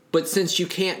 but since you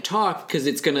can't talk because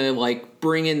it's gonna like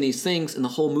bring in these things, and the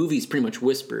whole movie's pretty much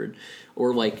whispered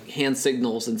or like hand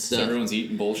signals and stuff. So everyone's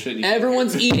eating bullshit.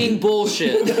 Everyone's eating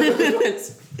bullshit.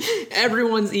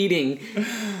 Everyone's eating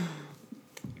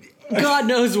God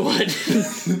knows what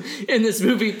in this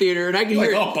movie theater, and I can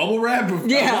hear bubble wrap.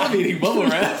 Yeah. I'm eating bubble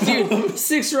wrap. dude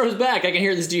 6 rows back. I can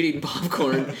hear this dude eating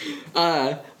popcorn.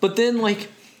 But then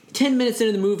like 10 minutes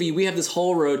into the movie, we have this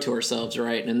whole row to ourselves,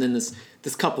 right? And then this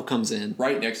couple comes in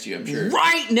Right next to you, I'm sure.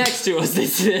 right next to us. They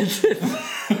said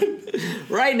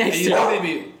right next And to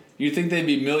us. you think they'd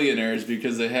be millionaires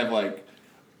because they have like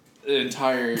an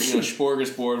entire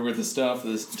smorgasbord worth of stuff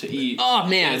to eat. Oh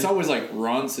man, And it's always like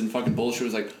runts and fucking bullshit.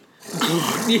 It's like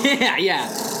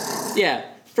yeah.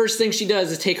 First thing she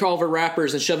does is take all of her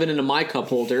wrappers and shove it into my cup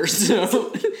holder.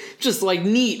 So just like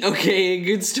neat, okay,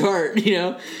 good start,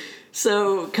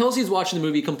 So Kelsey's watching the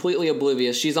movie completely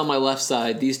oblivious. She's on my left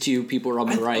side. These two people are on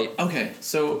my right. Okay,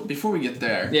 so before we get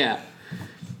there, Yeah.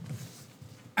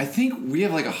 I think we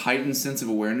have like a heightened sense of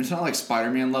awareness, not like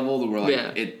Spider-Man level, that we're like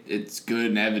Yeah. it's good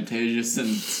and advantageous and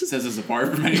sets us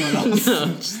apart from anyone else.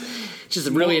 Just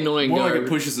really annoying. More like garbage. it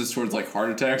pushes us towards like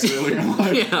heart attacks earlier in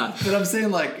life. Yeah. But I'm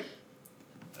saying like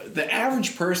the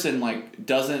average person like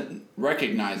doesn't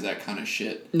recognize that kind of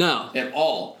shit No. at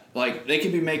all. Like they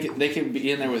could be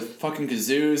in there with fucking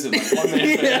kazoos and like one man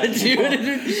Yeah, band, dude.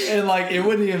 and like it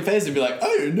wouldn't even phase them. Be like, I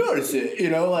didn't notice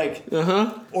it, like.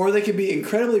 Or they could be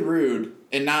incredibly rude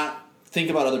and not think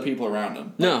about other people around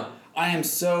them. No.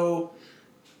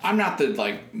 I'm not the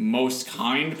like most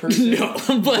kind person. No,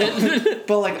 but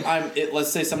But like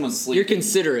let's say someone's sleeping. you're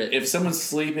considerate. If someone's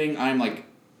sleeping, I'm like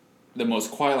the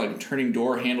most quiet, like turning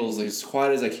door handles like, as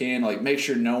quiet as I can, like make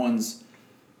sure no one's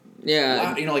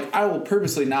Yeah. like I will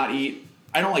purposely not eat.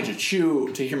 I don't like to chew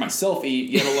to hear myself eat,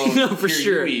 yet alone No, for hear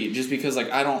sure. you eat, just because like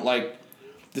I don't like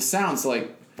the sounds. Like,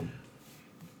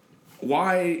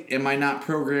 why am I not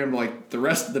programmed like the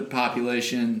rest of the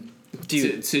population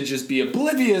to just be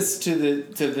oblivious to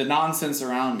the nonsense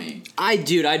around me? I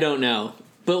don't know.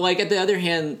 But like at the other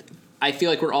hand, I feel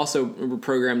like we're also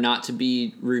programmed not to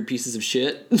be rude pieces of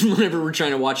shit whenever we're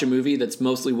trying to watch a movie that's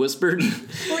mostly whispered.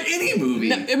 Or any movie.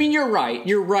 No, I mean, you're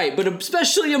right, but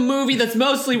especially a movie that's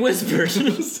mostly whispered.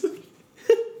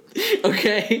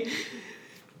 Okay?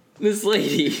 This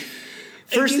lady.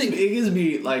 It gives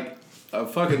me like a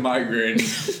fucking migraine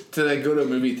to like go to a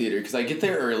movie theater because I get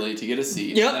there early to get a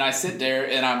seat. Yep. And I sit there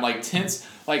and I'm like tense.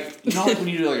 Like, like when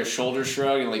you do like a shoulder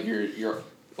shrug and like your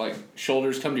like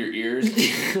shoulders come to your ears.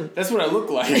 That's what I look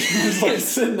like. I was like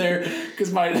sitting there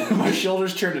because my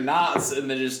shoulders turn to knots and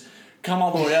they just come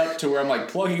all the way up to where I'm like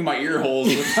plugging my ear holes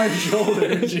with my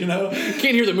shoulders.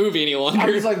 Can't hear the movie any longer. I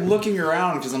was like looking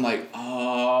around because I'm like,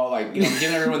 I'm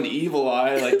giving everyone the evil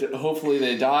eye. Like, hopefully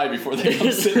they die before they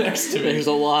come sit next to me. There's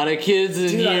a lot of kids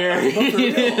in here. But for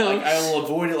real, like, I will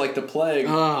avoid it like the plague.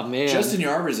 Oh man, Justin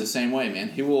Yarber's the same way, man.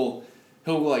 He'll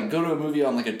like go to a movie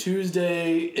on like a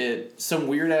Tuesday at some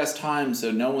weird ass time,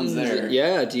 so no one's there.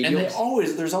 Yeah, dude. And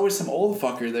there's always some old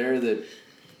fucker there that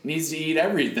needs to eat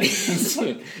everything. It's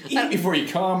like, eat before you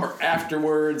come or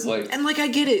afterwards, like. And like I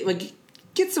get it, like.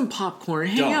 Get some popcorn,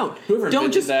 hang out. Whoever don't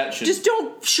invented that should... just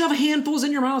don't shove handfuls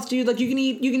in your mouth, dude. Like you can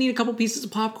eat a couple pieces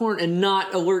of popcorn and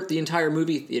not alert the entire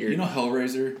movie theater. You know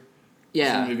Hellraiser?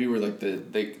 Yeah. The movie where like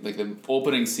the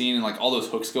opening scene and like all those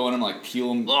hooks go in and like peel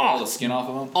them, all the skin off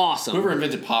of them. Awesome. Whoever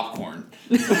invented popcorn,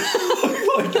 like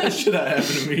that should have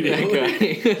happened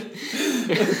immediately.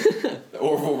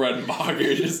 Orville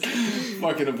Redenbacher just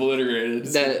fucking obliterated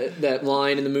that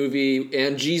line in the movie,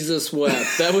 and Jesus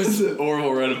wept. That was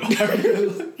Orville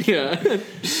Redenbacher. yeah.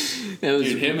 That was,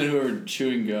 dude, him and whoever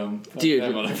chewing gum. Fuck dude,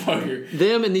 that motherfucker.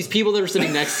 Them and these people that were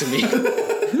sitting next to me.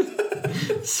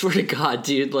 Swear to God,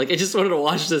 dude. Like, I just wanted to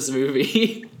watch this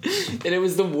movie. And it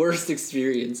was the worst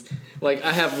experience. Like,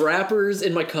 I have wrappers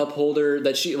in my cup holder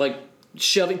that she, like,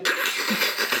 shoving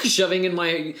in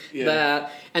my,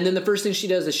 that. And then the first thing she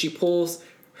does is she pulls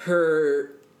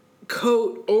her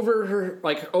coat over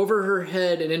her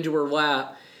head and into her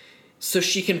lap so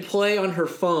she can play on her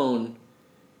phone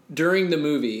during the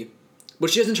movie. But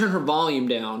she doesn't turn her volume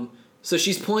down. So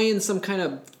she's playing some kind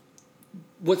of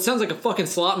what sounds like a fucking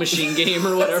slot machine game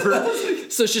or whatever.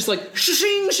 So it's just like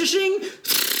shing, shing,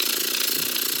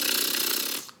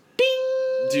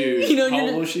 ding. Dude, you know, how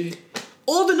old was she?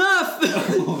 Old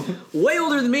enough. Way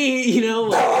older than me, you know.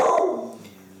 Like,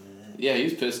 yeah, he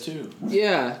was pissed too.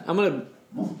 yeah, I'm gonna.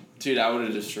 Dude, I would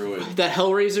have destroyed That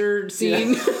Hellraiser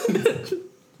scene.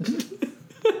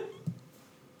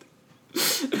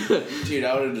 Dude,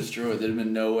 I would have destroyed. There'd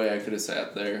been no way I could have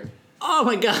sat there. Oh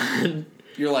my God.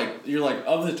 You're like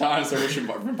of the times I wish I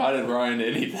invited Ryan to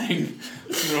anything.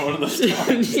 It's been one of those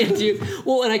times. Yeah, dude.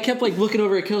 Well, and I kept like looking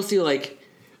over at Kelsey like,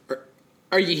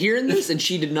 are you hearing this? And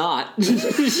she did not.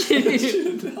 She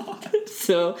did not.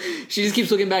 So she just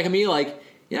keeps looking back at me like,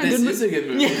 yeah, this is a good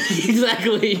movie. Yeah,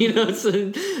 exactly. You know,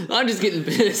 so I'm just getting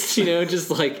pissed. You know, just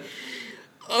like,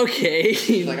 okay.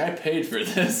 She's like, I paid for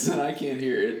this and I can't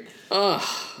hear it.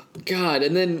 Oh God!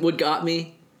 And then what got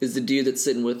me is the dude that's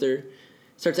sitting with her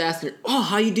starts asking her, "Oh,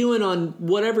 how you doing on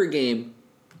whatever game?"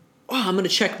 "Oh, I'm gonna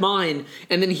check mine."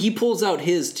 And then he pulls out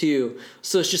his too,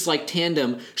 so it's just like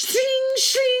tandem, shing,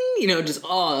 shing. You know, just it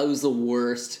was the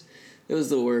worst. It was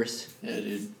the worst. Yeah,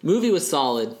 dude. Movie was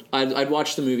solid. I'd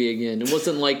watch the movie again. It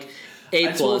wasn't like A+.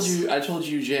 I told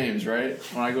you, James, right?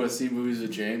 When I go to see movies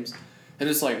with James, and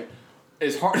it's like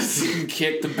as hard as you can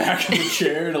kick the back of the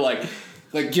chair to like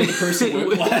give the person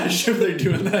whiplash if they're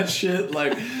doing that shit.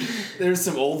 Like, there's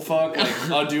some old fuck, like,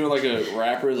 I'll do like a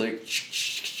rapper, like,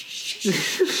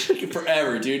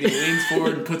 forever, dude. He leans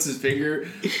forward and puts his finger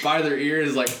by their ear and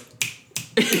is like,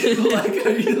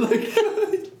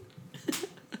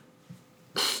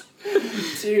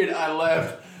 dude, I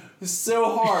laughed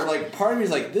so hard. Like, part of me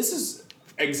is like, this is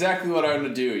exactly what I'm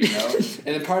gonna do, you know? And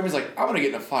then part of me is like, I'm gonna get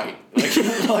in a fight.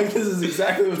 Like this is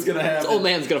exactly what's gonna happen. This old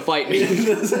man's gonna fight me.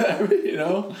 You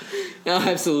know? No,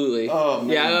 absolutely. Oh,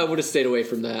 man. Yeah, I would have stayed away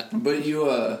from that. But you,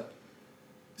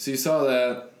 so you saw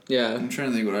that. Yeah. I'm trying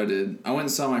to think what I did. I went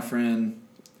and saw my friend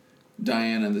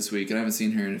Diana this week, and I haven't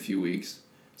seen her in a few weeks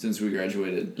since we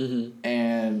graduated. Mm-hmm.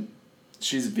 And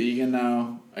she's vegan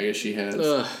now. I guess she has.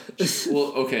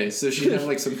 Well, okay, so she had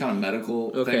like some kind of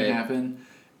medical thing happen.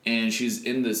 And she's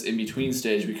in this in-between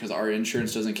stage because our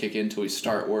insurance doesn't kick in until we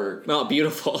start work. Oh,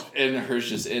 beautiful. And hers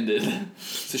just ended.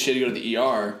 So she had to go to the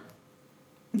ER.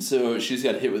 So she's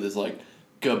got hit with this, like,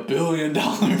 $1 billion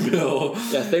bill.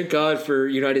 Yeah, thank God for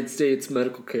United States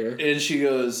medical care. And she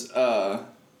goes,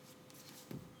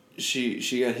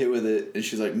 she got hit with it, and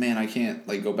she's like, man, I can't,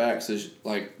 like, go back. So,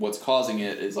 like, what's causing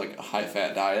it is, like, a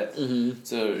high-fat diet. Mm-hmm.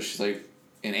 So she's like,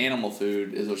 and animal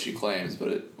food is what she claims,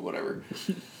 but whatever.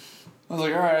 I was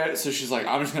like, all right. So she's like,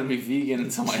 I'm just going to be vegan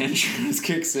until my insurance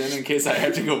kicks in case I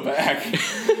have to go back.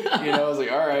 You know, I was like,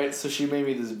 all right. So she made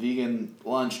me this vegan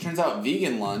lunch. Turns out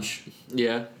vegan lunch,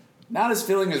 yeah, not as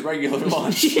filling as regular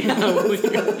lunch.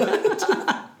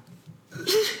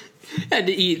 Had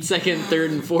to eat second,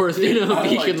 third, and fourth, vegan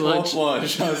like lunch.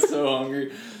 lunch. I was so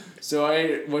hungry. So I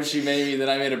ate what she made me, then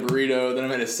I made a burrito, then I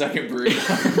made a second burrito.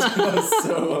 I was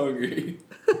so hungry.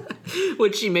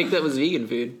 What'd she make that was vegan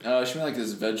food? She made like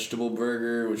this vegetable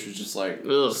burger, which was just like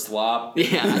slop.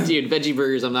 Yeah, dude, veggie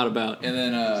burgers I'm not about. And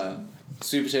then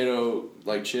sweet potato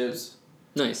like chips.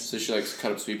 Nice. So she like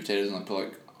cut up sweet potatoes and like put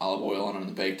like olive oil on them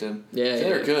and baked them. Yeah, so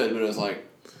they were good, but it was like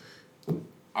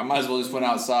I might as well just went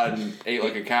outside and ate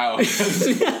like a cow.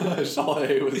 That's all I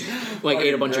ate was like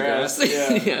ate a bunch of grass.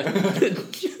 Yeah.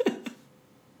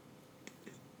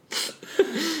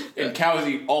 And cows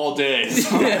eat all day.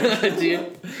 So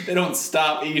dude. They don't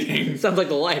stop eating. Sounds like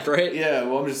the life, right? Yeah,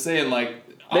 well, I'm just saying, like,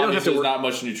 they don't have to there's not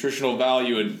much nutritional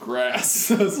value in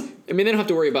grass. I mean, they don't have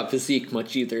to worry about physique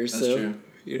much either. That's so, true.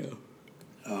 You know.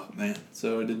 Oh, man.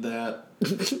 So I did that.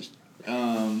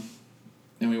 And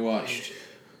we watched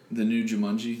the new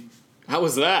Jumanji. How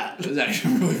was that? It was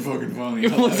actually really fucking funny.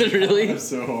 Was it really? It was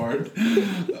so hard.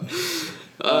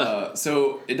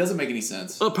 So it doesn't make any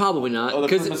sense. Oh, probably not.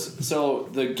 So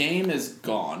the game is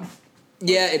gone.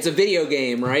 Yeah, it's a video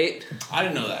game, right? I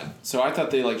didn't know that. So I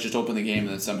thought they just opened the game and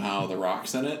then somehow The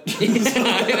Rock's in it.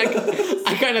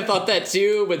 I kind of thought that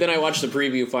too, but then I watched the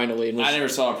preview finally. And I never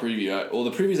saw a preview.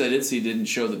 The previews I did see didn't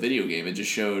show the video game. It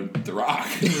just showed The Rock.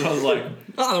 So I was like,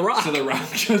 oh, The Rock. So The Rock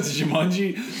goes to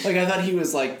Jumanji? I thought he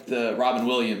was like the Robin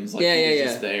Williams. He was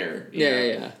just there.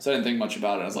 Yeah. So I didn't think much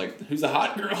about it. I was like, who's the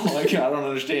hot girl? I don't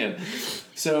understand.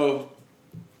 So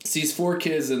sees 4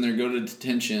 kids and they go to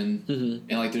detention,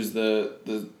 and there's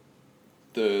the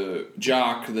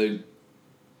jock, the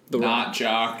not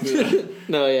jock,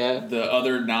 the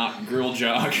other not girl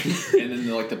jock, and then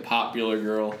the popular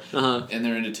girl, and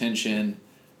they're in detention,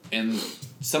 and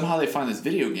somehow they find this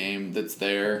video game that's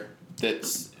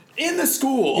in the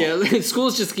school. Yeah,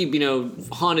 schools just keep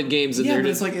haunted games in there. Yeah,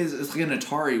 but it's like an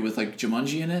Atari with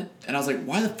Jumanji in it, and I was like,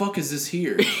 why the fuck is this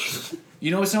here?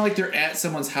 It's not like they're at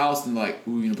someone's house and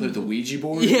ooh, you gonna play with the Ouija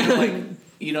board? Yeah.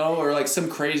 Or some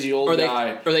crazy old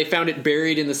guy. Or they found it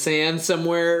buried in the sand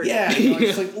somewhere. Yeah,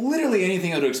 it's literally anything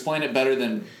that would explain it better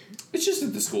than, it's just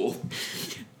at the school.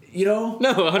 No,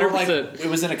 100%. It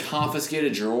was in a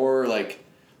confiscated drawer,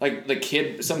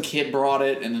 some kid brought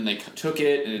it and then they took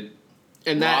it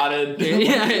and rotted.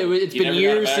 Yeah, it's been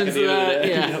years since that.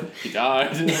 Yeah. He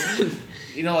died.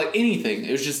 Anything.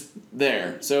 It was just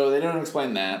there. So they don't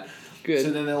explain that. Good.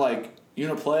 So then they're you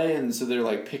want to play? And so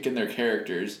they're picking their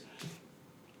characters.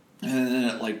 And then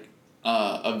it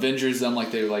Avengers them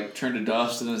they turn to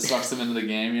dust and then it sucks them into the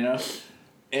game,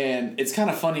 And it's kind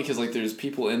of funny because there's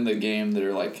people in the game that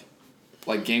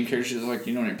are game characters when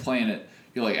you're playing it,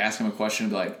 you ask them a question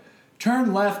and be like,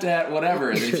 turn left at whatever,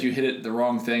 and if you hit it the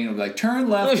wrong thing, it'll be turn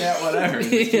left at whatever, and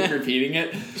just keep repeating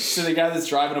it. So the guy that's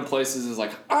driving to places is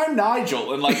I'm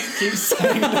Nigel, and keeps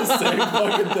saying the same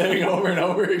fucking thing over and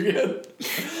over again.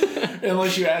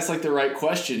 Unless you ask the right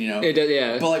question, It does,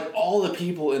 yeah. But all the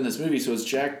people in this movie, so it's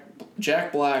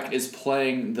Jack Black is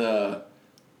playing the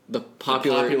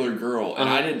popular girl, and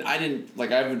I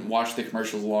haven't watched the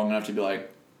commercials long enough to be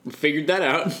figured that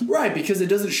out. Right, because it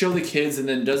doesn't show the kids and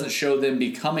then doesn't show them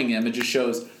becoming him. It just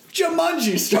shows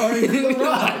Jumanji starring The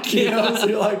Rock. So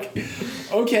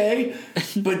you're okay.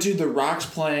 But dude, The Rock's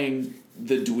playing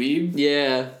the dweeb.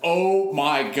 Yeah. Oh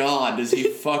my god, does he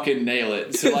fucking nail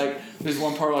it. So there's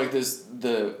one part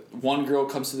the one girl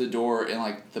comes to the door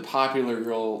and the popular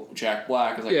girl, Jack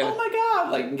Black, is oh my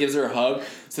god, and gives her a hug.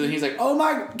 So then he's oh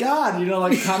my god,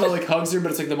 kind of hugs her,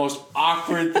 but it's the most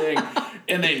awkward thing.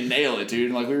 And they nail it,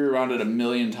 dude. We rewound it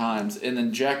 1,000,000 times. And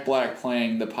then Jack Black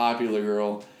playing the popular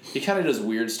girl, he kind of does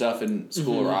weird stuff in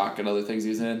School of Rock and other things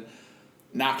he's in.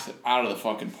 Knocks it out of the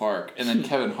fucking park. And then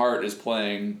Kevin Hart is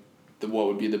playing what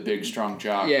would be the big, strong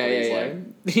jock. Yeah.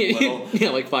 Little.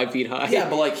 Yeah, 5 feet high. Yeah,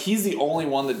 but he's the only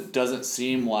one that doesn't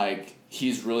seem like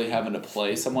he's really having to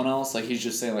play someone else. He's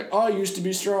just saying oh, I used to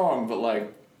be strong,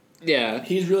 but yeah,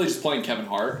 he's really just playing Kevin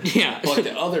Hart. Yeah. But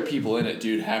the other people in it,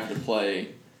 dude, have to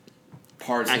play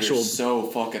parts that are so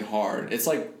fucking hard. It's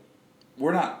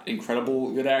we're not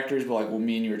incredible good actors, but when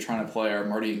me and you were trying to play our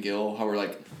Marty and Gil, how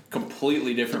we're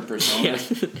completely different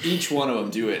personas. Yeah. Each one of them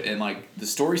do it, and the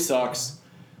story sucks.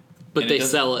 But they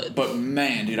sell it. But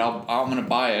man, dude, I'm gonna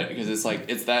buy it because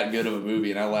it's that good of a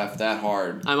movie, and I laughed that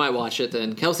hard. I might watch it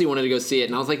then. Kelsey wanted to go see it,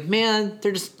 and I was man,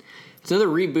 it's another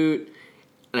reboot,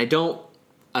 and I don't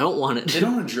want it. They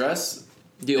don't address.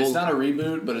 It's not a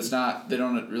reboot, but it's not. They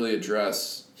don't really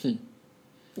address.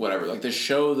 Whatever, they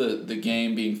show the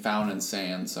game being found in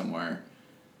sand somewhere.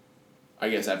 I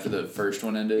guess after the first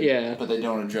one ended. Yeah. But they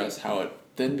don't address how it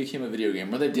then became a video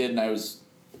game. Or they did, and I was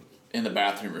in the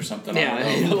bathroom or something. Yeah,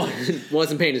 I don't know.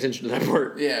 Wasn't paying attention to that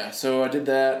part. Yeah, so I did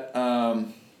that.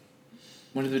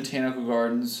 Went to the Botanical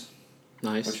Gardens.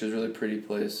 Nice. Which is a really pretty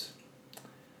place.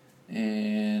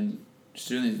 And just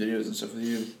doing these videos and stuff with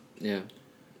you. Yeah.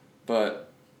 But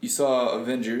you saw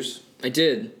Avengers. I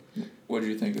did. What did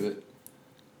you think of it?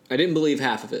 I didn't believe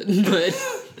half of it,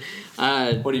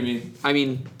 but what do you mean? I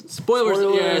mean, spoilers.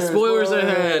 Yeah, spoilers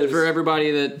ahead for everybody.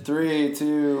 That 3,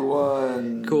 2,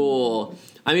 1. Cool.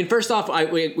 I mean, first off,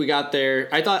 we got there.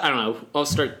 I don't know. I'll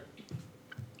start.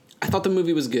 I thought the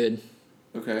movie was good.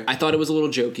 Okay. I thought it was a little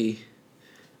jokey.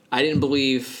 I didn't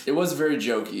believe it was very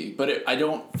jokey, but I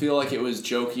don't feel like it was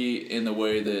jokey in the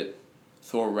way that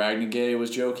Thor Ragnarok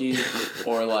was jokey,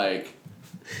 or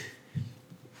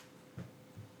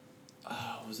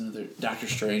was another Doctor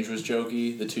Strange was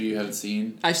jokey. The two you haven't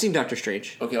seen. I've seen Doctor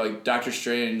Strange. Okay, Doctor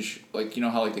Strange, you know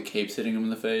how the cape's hitting him in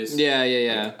the face. Yeah.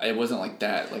 It wasn't like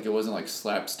that. It wasn't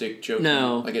slapstick jokey.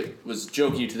 No. It was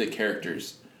jokey to the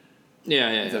characters. Yeah.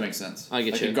 If that makes sense. I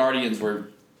get you. The Guardians were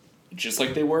just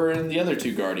like they were in the other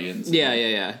two Guardians.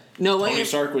 Yeah. No, like Tony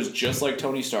Stark was just like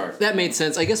Tony Stark. that made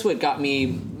sense. I guess what got me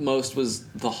most was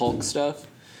the Hulk stuff.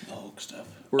 The Hulk stuff.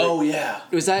 Were- Oh yeah.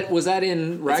 Was that in It's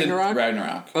in Ragnarok?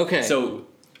 Ragnarok. Okay. So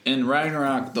in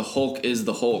Ragnarok, the Hulk is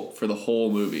the Hulk for the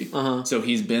whole movie. Uh-huh. So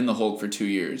he's been the Hulk for 2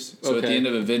 years. So at the Okay. end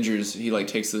of Avengers, he like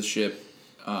takes the ship,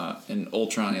 in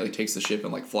Ultron, he like takes the ship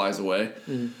and like flies away.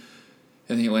 Mm-hmm.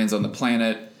 And he lands on the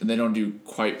planet, and they don't do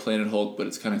quite Planet Hulk, but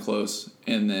it's kind of close.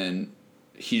 And then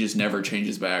he just never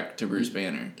changes back to Bruce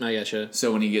Banner. I gotcha.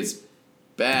 So when he gets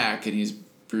back and he's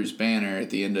Bruce Banner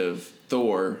at the end of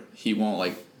Thor, he won't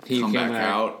like come back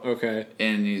out. Okay.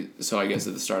 And so I guess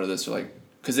at the start of this, they're like,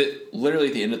 because it literally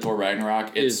at the end of Thor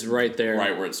Ragnarok, it's Is right there.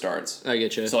 right where it starts. I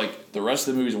get you. So like the rest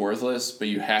of the movie's worthless, but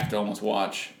you have to almost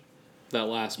watch. that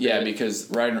last bit. Yeah, because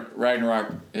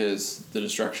Ragnarok is the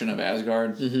destruction of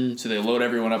Asgard. Mm-hmm. So they load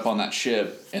everyone up on that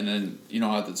ship, and then you know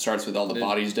how it starts with all the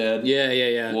bodies dead.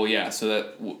 Yeah. Well, yeah. So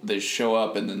that they show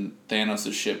up, and then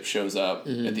Thanos' ship shows up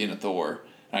at the end of Thor.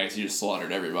 I guess he just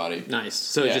slaughtered everybody. Nice.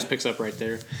 So Yeah. it just picks up right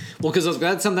there. Well, because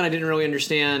that's something I didn't really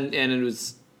understand, and it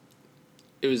was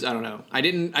I don't know. I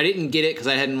didn't get it because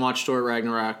I hadn't watched Thor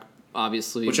Ragnarok,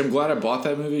 obviously. Which I'm glad I bought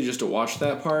that movie just to watch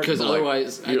that part. 'Cause but, like,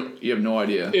 otherwise, you have no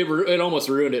idea. it almost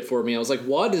ruined it for me. I was like,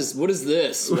 what is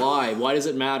this? Why? Why does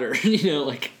it matter? You know,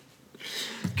 like,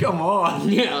 Come on.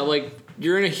 yeah, like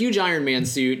you're in a huge Iron Man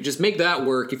suit. Just make that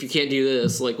work. If you can't do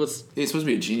this, like, what's He's supposed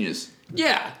to be a genius.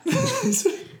 yeah.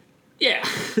 Yeah.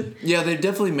 Yeah, they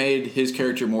definitely made his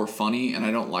character more funny, and I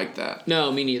don't like that.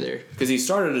 No, me neither. Because he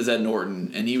started as Ed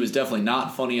Norton, and he was definitely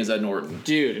not funny as Ed Norton.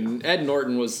 Dude, and Ed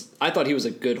Norton I thought he was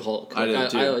a good Hulk. I did,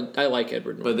 too. I like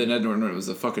Edward Norton. But then Ed Norton was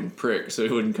a fucking prick, so he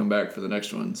wouldn't come back for the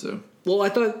next one, so... Well, I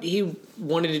thought he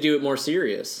wanted to do it more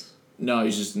serious. No,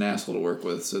 he's just an asshole to work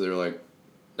with, so they're like,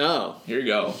 Oh. here you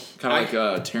go. Kind of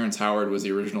like Terrence Howard was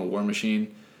the original War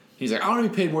Machine. He's like, I want to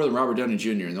be paid more than Robert Downey Jr.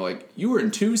 And they're like, you were in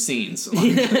 2 scenes.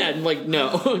 And like,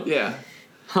 no. Yeah.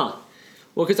 Huh.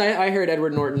 Well, because I heard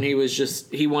Edward Norton,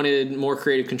 he wanted more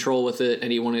creative control with it,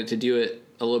 and he wanted to do it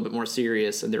a little bit more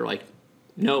serious, and they're like,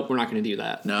 nope, we're not going to do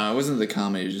that. No, it wasn't the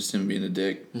comedy, it was just him being a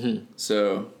dick. Mm-hmm.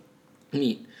 So...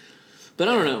 Neat. But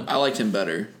I don't know. I liked him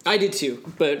better. I did too,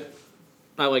 but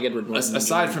I like Edward Norton.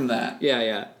 Aside from that,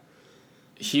 Yeah.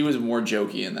 he was more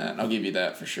jokey in that. I'll give you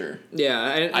that for sure.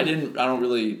 Yeah. I don't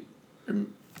really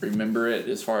remember it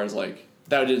as far as like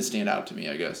that didn't stand out to me.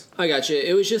 I guess I got you.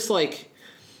 It was just like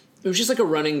a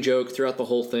running joke throughout the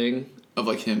whole thing. of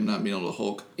like him not being able to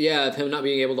Hulk. Yeah, of him not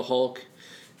being able to Hulk,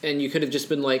 and you could have just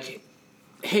been like,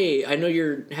 "Hey, I know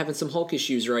you're having some Hulk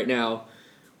issues right now.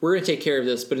 We're gonna take care of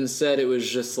this." But instead, it was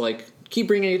just like, "Keep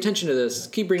bringing attention to this.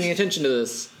 Keep bringing attention to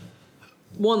this."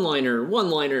 One-liner.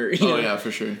 You know? Yeah,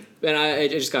 for sure. And I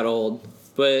just got old,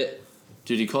 but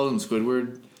Dude, he called him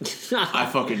Squidward. I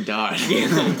fucking died.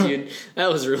 yeah, dude,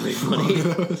 that was really funny.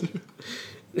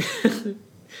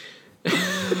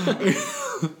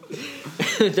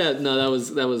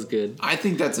 that was good. I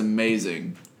think that's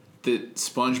amazing that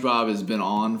SpongeBob has been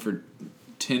on for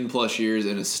 10 plus years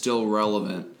and is still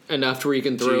relevant. Enough to where you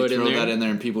can So throw you it in throw there. that in there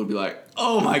and people would be like,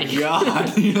 "Oh my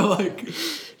god!" You know, like,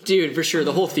 Dude, for sure,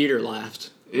 the whole theater laughed.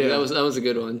 Yeah. That was a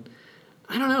good one.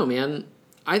 I don't know, man.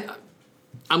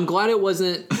 I'm glad it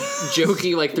wasn't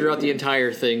jokey like throughout the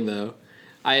entire thing, though.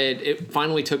 It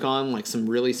finally took on like some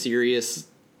really serious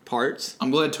parts,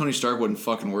 I'm glad Tony Stark wasn't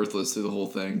fucking worthless through the whole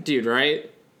thing. dude.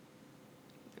 Right?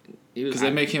 Because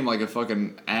they make him like a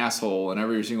fucking asshole in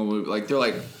every single movie. Like they're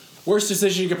like, worst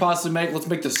decision you could possibly make. Let's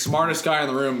make the smartest guy in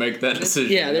the room make that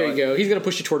decision. Yeah, there you go. He's gonna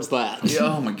push you towards that. Yeah,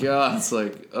 oh my god, it's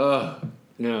like, ugh.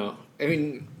 No, I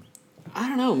mean, I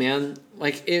don't know, man.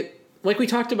 Like we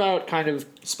talked about, kind of.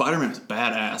 Spider-Man's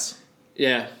badass.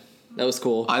 Yeah, that was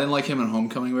cool. I didn't like him in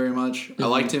Homecoming very much. Mm-hmm. I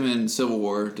liked him in Civil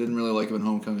War. Didn't really like him in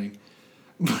Homecoming.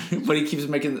 But he keeps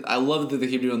making. I love that they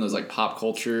keep doing those like pop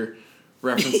culture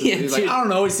references. Yeah, He's dude. like, I don't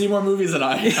know. He's seen more movies than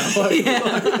I have.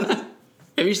 Like,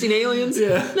 Have you seen Aliens?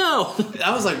 Yeah. No.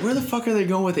 I was like, where the fuck are they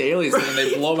going with the aliens? And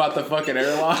they blow out the fucking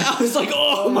airlock. I was like,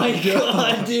 oh my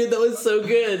god, dude, that was so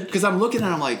good. Because I'm looking at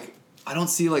it, I'm like, I don't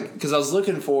see like, because I was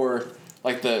looking for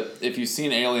like if you've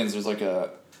seen Aliens, there's like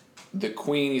the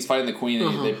queen. He's fighting the queen,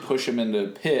 and they push him into a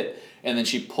pit, and then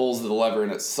she pulls the lever,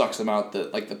 and it sucks him out the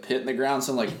pit in the ground.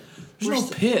 So I'm like, there's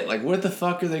no pit. Like, what the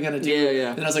fuck are they gonna do?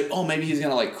 Yeah. And I was like, oh, maybe he's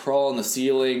gonna like crawl on the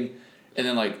ceiling, and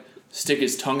then like stick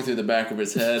his tongue through the back of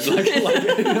his head. Like you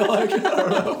know, like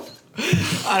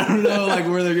I don't know, like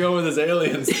where they're going with this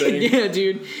aliens thing. Yeah,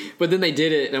 dude. But then they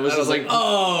did it, and I was I just was like,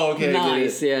 oh, okay,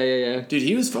 nice. Yeah. Dude,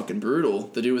 he was fucking brutal.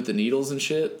 The dude with the needles and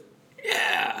shit.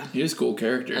 Yeah. He was a cool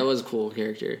character. That was a cool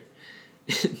character.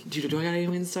 Dude, do I got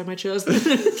aliens inside my chest?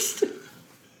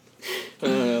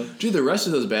 Dude, the rest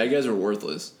of those bad guys were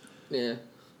worthless. Yeah.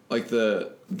 Like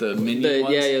the minion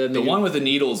ones. Yeah, the one with the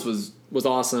needles was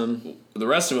awesome. The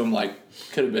rest of them like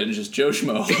could have been just Joe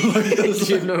Schmo.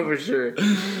 You know for sure.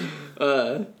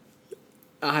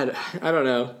 I don't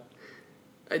know.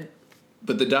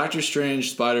 But the Doctor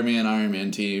Strange, Spider-Man, Iron Man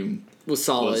team was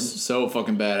solid. Was so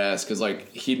fucking badass because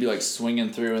like he'd be like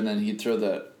swinging through and then he'd throw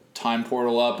the time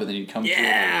portal up and then he'd come through.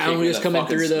 Yeah, when he was coming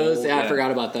through those. Yeah, I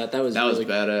forgot about that. That was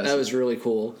badass. That was really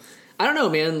cool. I don't know,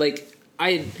 man. Like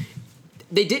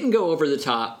they didn't go over the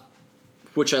top,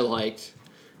 which I liked.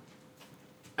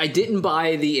 I didn't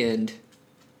buy the end.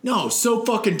 No, so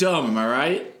fucking dumb. Am I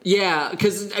right? Yeah,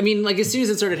 because I mean, like as soon as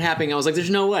it started happening, I was like,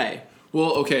 "There's no way."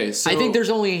 Well, okay, so I think there's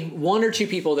only 1 or 2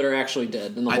 people that are actually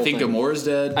dead in the whole thing. I think Gamora's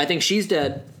dead. I think she's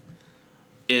dead.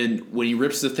 And when he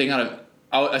rips the thing out of...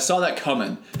 I saw that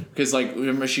coming. Because, like,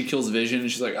 remember she kills Vision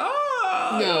and she's like,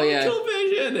 kill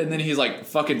Vision. And then he's like,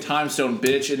 fucking time stone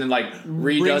bitch. And then, like,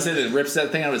 redoes it and rips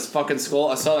that thing out of his fucking skull.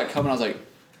 I saw that coming. I was like,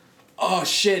 oh,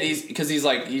 shit. He's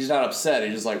like, he's not upset.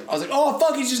 He's just like, I was like, oh,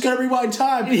 fuck, he's just gonna rewind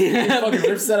time. Yeah. He fucking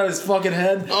rips that out of his fucking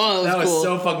head. Oh, that was cool.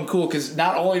 so fucking cool. Because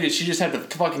not only did she just have to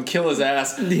fucking kill his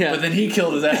ass, yeah. but then he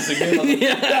killed his ass again. I was like,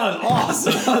 that was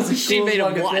awesome. That was a she cool made him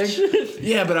fucking watch. thing.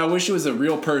 Yeah, but I wish it was a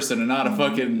real person and not a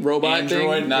fucking robot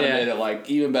android. thing? Not made it like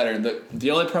even better.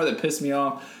 The only part that pissed me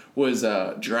off was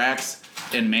Drax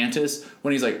and Mantis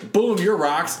when he's like, boom, you're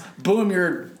rocks, boom,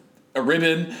 you're a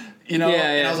ribbon. You know,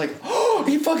 and I was like, oh,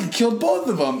 he fucking killed both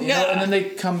of them. You know? And then they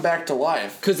come back to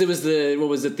life. Because it was the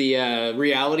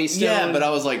reality stone? Yeah, but I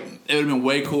was like, it would have been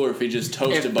way cooler if he just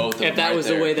toasted both of them. If that was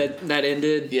the way that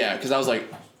ended? Yeah, because I was like,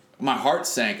 my heart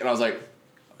sank, and I was like,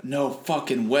 no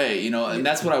fucking way, you know? And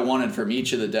that's what I wanted from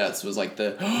each of the deaths, was like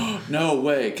no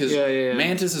way. Because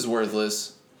Mantis is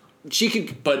worthless. She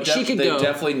could But she could they go.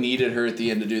 definitely needed her at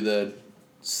the end to do the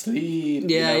sleep.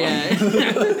 Yeah, you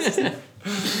know? yeah.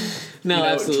 No,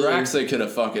 absolutely. Drax they could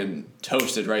have fucking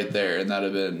toasted right there, and that'd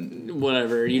have been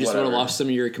whatever. You just want to watch some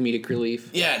of your comedic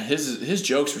relief. Yeah, and his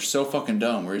jokes were so fucking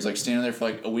dumb. Where he's like standing there for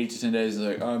like a week to 10 days, he's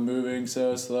like, I'm moving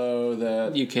so slow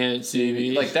that you can't see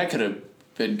me. Like that could have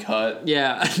been cut.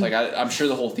 Yeah, like I'm sure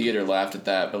the whole theater laughed at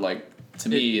that, but like to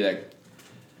me that'd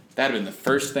have been the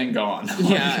first thing gone.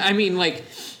 Yeah, I mean, like,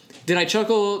 did I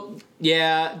chuckle?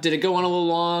 Yeah. Did it go on a little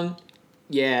long?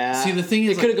 Yeah. See, the thing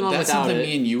is, it could have gone that's without something it.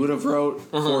 me and you would have wrote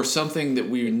for something that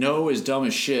we know is dumb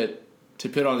as shit to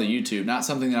put on the YouTube, not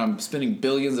something that I'm spending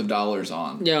billions of dollars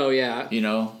on. No, yeah. You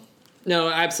know? No,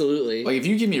 absolutely. Like, if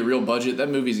you give me a real budget, that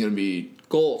movie's going to be...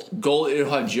 Gold.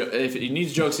 It'll have if it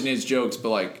needs jokes, it needs jokes, but,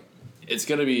 like, it's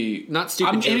going to be... Not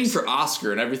stupid I'm jokes. aiming for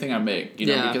Oscar in everything I make, you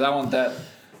know? Because I want that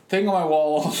thing on my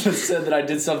wall that said that I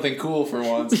did something cool for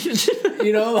once.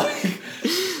 You know? Like...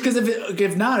 Because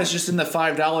if not, it's just in the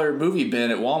 $5 movie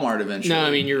bin at Walmart eventually. No, I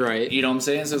mean, you're right. You know what I'm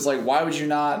saying? So it's like, why would you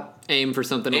not aim for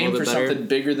something a little bit better? Something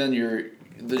bigger than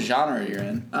the genre you're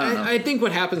in? I don't know. I think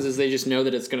what happens is they just know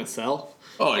that it's going to sell.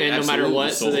 Oh, and no matter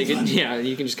what, so they can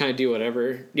you can just kind of do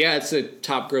whatever. Yeah, it's a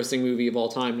top grossing movie of all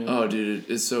time now. Oh,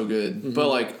 dude, it's so good. Mm-hmm. But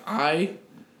like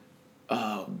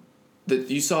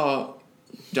you saw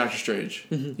Doctor Strange.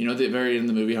 Mm-hmm. You know, at the very end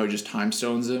of the movie, how he just time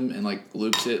stones him and like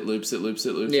loops it.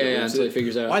 Yeah, until he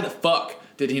figures out. Why the fuck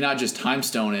did he not just time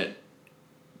stone it?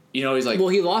 You know, he's like, well,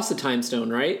 he lost the time stone,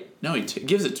 right? No, he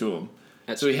gives it to him.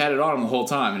 So he had it on him the whole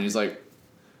time, and he's like,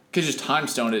 could just time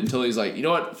stone it until he's like, you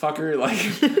know what, fucker, like,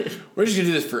 we're just gonna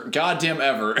do this for goddamn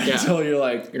ever until you're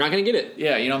like, you're not gonna get it.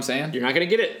 Yeah, you know what I'm saying? You're not gonna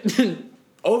get it.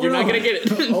 You're not gonna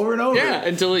get it over and over. Yeah,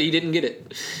 until he didn't get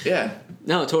it. Yeah.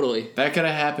 No, totally. That could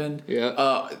have happened.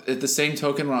 Yeah. At the same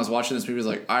token, when I was watching this movie, I was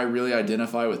like, I really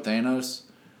identify with Thanos.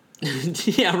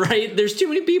 Yeah, right. There's too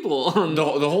many people. The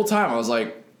whole time, I was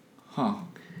like, huh.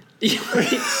 He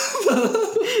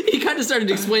kind of started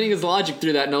explaining his logic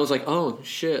through that, and I was like, "Oh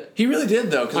shit!" He really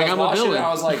did, though. Because like, I was watching it, I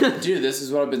was like, "Dude, this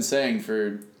is what I've been saying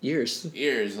for years."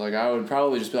 Like, I would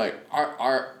probably just be like,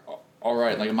 "All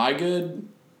right, like, am I good?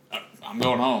 I'm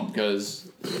going home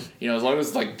because, you know, as long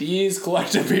as like these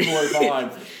collective people are fine."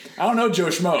 I don't know Joe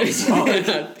Schmo, so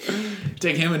like,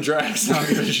 take him and Drax. I don't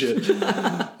give a shit.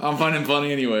 I'm finding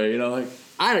funny anyway, you know, like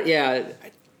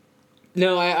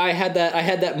No, I had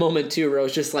that moment too where I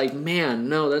was just like, man,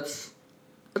 no, that's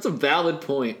a valid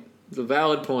point. It's a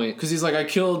valid point. Because he's like, I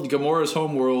killed Gamora's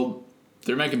homeworld.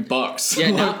 They're making bucks.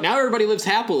 Yeah, now everybody lives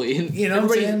happily. You know,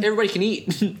 everybody can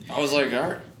eat. I was like, all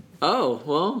right. Oh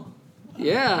well,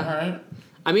 yeah. All right.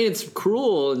 I mean, it's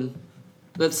cruel and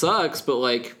that sucks, but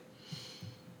like.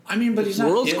 I mean, but he's not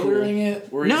Hitlering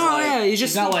it. No, like,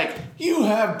 he's not like, you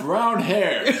have brown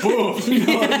hair. Boom. You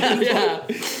know,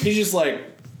 like, he's just like,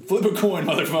 flip a coin,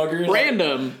 motherfucker.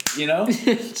 Random. You know?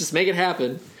 Just make it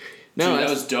happen. No, Dude, that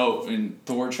that's- was dope. And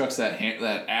Thor chucks that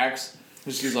axe.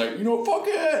 And she's like, fuck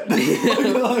it.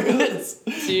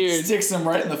 Dude. Sticks him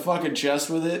right in the fucking chest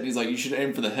with it. And he's like, you should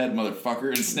aim for the head, motherfucker.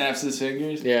 And snaps his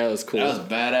fingers. Yeah, that was cool. That was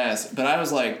badass. But I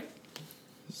was like,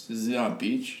 is it on a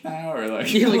beach now? Or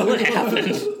like, Yeah, like, what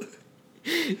happened?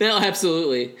 No,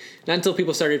 absolutely. Not until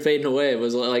people started fading away. It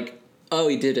was like, oh,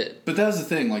 he did it. But that was the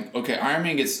thing. Like, okay, Iron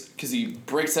Man gets, because he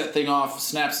breaks that thing off,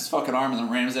 snaps his fucking arm, and then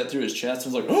rams that through his chest.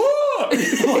 And was like, oh!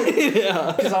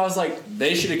 Because I was like,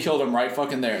 they should have killed him right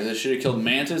fucking there. They should have killed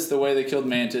Mantis the way they killed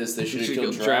Mantis. They should have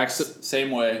killed Drax same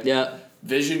way. Yeah.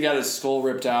 Vision got his skull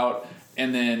ripped out.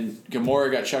 And then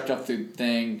Gamora got chucked off the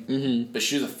thing. Mm-hmm. But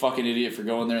she was a fucking idiot for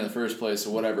going there in the first place,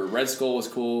 or whatever. Red Skull was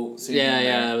cool.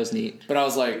 Yeah, that was neat. But I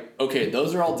was like, okay,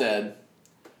 those are all dead.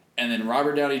 And then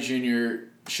Robert Downey Jr.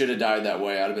 should have died that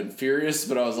way. I'd have been furious,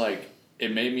 but I was like,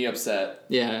 it made me upset.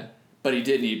 Yeah. But he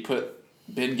didn't. He put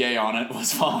Ben Gay on it. It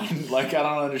was fine. Like, I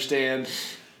don't understand.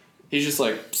 He's just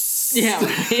like, psst,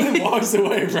 Yeah. and walks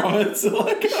away from it. So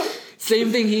like,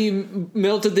 Same thing he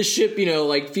melted the ship,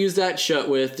 like fused that shut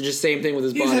with. Just same thing with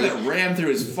his he just body. had it rammed through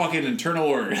his fucking internal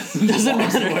organs. Doesn't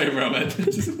walks matter. away from it.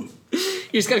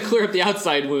 You just gotta clear up the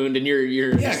outside wound and you're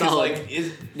Yeah, because solid.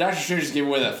 like Doctor Strange just gave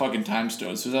away that fucking time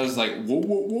stone. So I was like, whoa,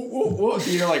 whoa, whoa, whoa,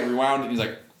 whoa. Like rewound, and he's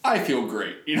like, I feel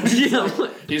great. Yeah. He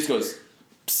just goes,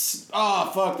 psst,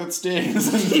 fuck, that stings.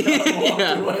 And walked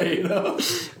away.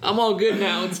 I'm all good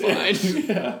now. It's fine.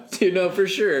 Yeah, Dude, no, for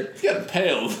sure. he got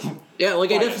impaled. Yeah, like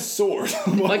By a sword.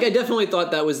 I definitely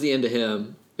thought that was the end of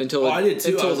him until I did too.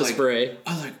 I until was the like, spray.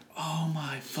 I was like, oh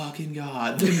my fucking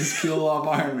god, they just killed off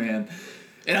Iron Man,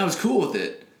 and I was cool with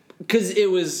it. Because it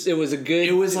was a good.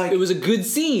 It was like- it was a good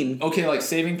scene. Okay, like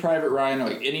Saving Private Ryan, or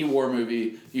like any war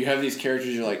movie, you have these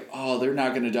characters, you're like, oh, they're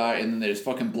not gonna die, and then they just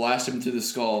fucking blast them through the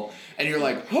skull, and you're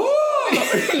like,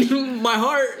 oh! My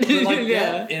heart. But like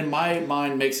Yeah. that, in my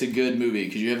mind, makes a good movie,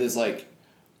 because you have this like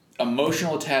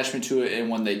emotional attachment to it, and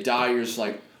when they die, you're just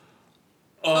like,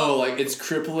 oh, like it's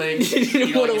crippling.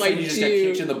 What do like, I you just do? got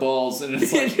kicked in the balls, and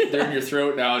it's like they're in your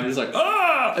throat now, and you're just like,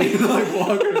 ah, and you're like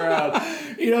walking around.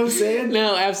 You know what I'm saying?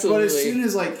 No, absolutely. But as soon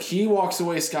as like he walks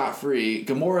away scot free,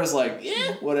 Gamora's like,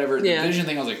 yeah, whatever. Yeah. The Vision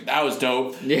thing, I was like, that was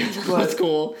dope. Yeah, that's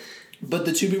cool. But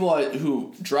the two people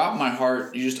who dropped my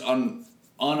heart, you just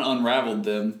unraveled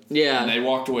them. Yeah. And they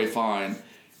walked away fine.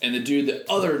 And the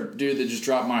other dude that just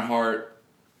dropped my heart,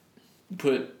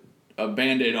 put a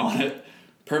Band-Aid on it.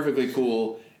 Perfectly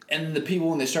cool. And the people,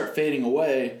 when they start fading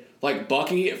away, like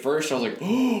Bucky, at first I was like,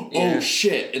 oh Yeah.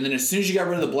 shit. And then as soon as you got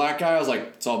rid of the black guy, I was like,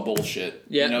 it's all bullshit.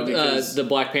 Yeah, because the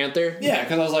Black Panther. yeah,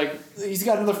 because I was like, he's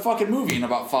got another fucking movie in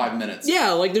about 5 minutes.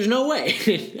 Yeah, like there's no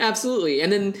way. Absolutely.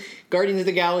 And then Guardians of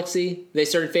the Galaxy, they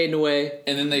started fading away.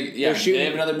 And then they They're shooting-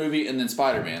 have another movie, and then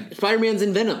Spider-Man. Spider-Man's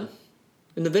in Venom.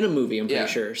 In the Venom movie, I'm pretty Yeah.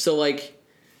 sure. So like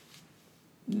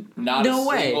Not No a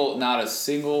way. single, not a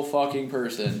single fucking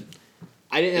person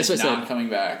I didn't is that's what I not said. coming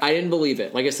back. I didn't believe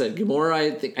it. Like I said,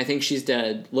 Gamora, I think she's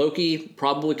dead. Loki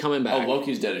probably coming back. Oh,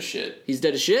 Loki's dead as shit. He's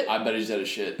dead as shit? I bet he's dead as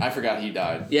shit. I forgot he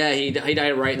died. Yeah, he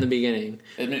died right in the beginning.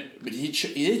 But he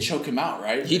did choke him out,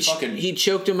 right? He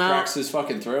choked him out. cracks his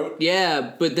fucking throat.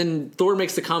 Yeah, but then Thor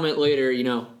makes the comment later,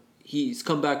 he's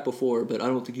come back before, but I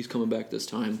don't think he's coming back this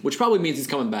time. Which probably means he's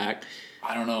coming back.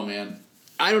 I don't know, man.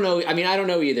 I don't know. I mean, I don't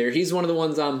know either. He's one of the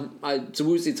ones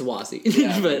Tawusi Tawasi.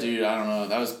 Yeah, but but dude, I don't know.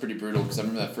 That was pretty brutal because I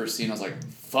remember that first scene. I was like,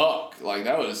 "Fuck!" Like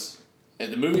that was. If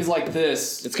the movie's like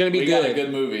this, It's gonna be we got a good.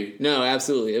 good movie. no,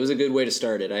 absolutely. It was a good way to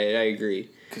start it. I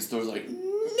agree. Because Thor's like,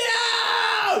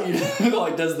 "No!"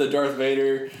 Like does the Darth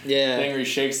Vader Yeah. thing where he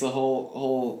shakes the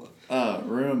whole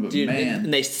room. But Dude, man,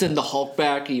 and they send the Hulk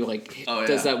back. He Oh,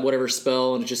 does yeah. that whatever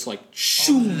spell, and it's just like Oh,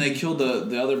 shoom. and they killed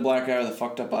the other black guy with the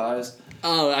fucked up eyes.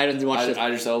 Oh, I didn't watch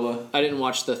Idris Elba. I didn't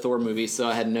watch the Thor movie, so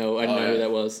I didn't know yeah. who that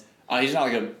was. He's not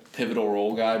like a pivotal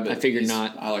role guy, but I figured he's-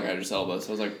 not. I like Idris Elba, so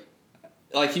I was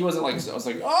like he wasn't like. I was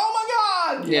like,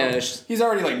 oh my god! You Yeah, know? it's- he's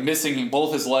already like missing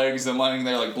both his legs and laying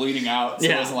there like bleeding out. So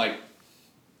Yeah. it wasn't like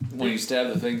when you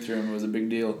stabbed the thing through him, it was a big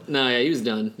deal. No, yeah, he was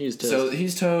done. He was toast. So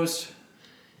he's toast.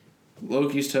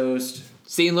 Loki's toast.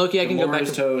 Seeing Loki, I can go back.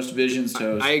 Gamora's toast. Vision's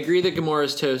toast. I agree that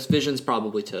Gamora's toast. Vision's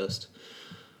probably toast.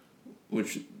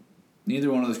 Which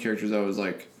neither one of those characters I was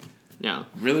like No.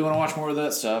 really want to watch more of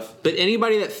that stuff. But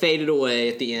anybody that faded away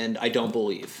at the end, I don't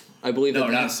believe. I believe No,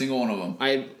 that not a single one of them.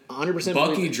 I 100%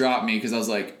 Bucky believe. dropped me because I was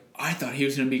like, I thought he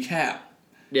was going to be Cap.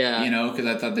 Yeah. You know, because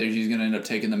I thought that he's going to end up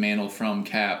taking the mantle from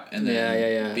Cap and then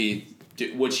Yeah. be,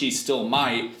 which he still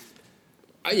might.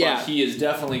 Yeah. But he is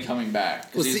definitely coming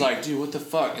back because Well, he's see- like, dude, what the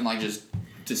fuck, and like just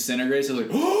disintegrates. I was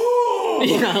like, oh,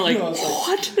 Yeah, like, I was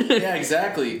what? yeah,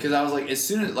 exactly. Because I was like, as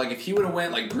soon as like if he would have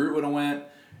went, like Groot would have went,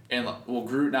 and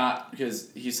Groot not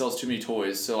because he sells too many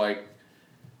toys. So like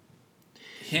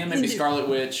him, maybe Scarlet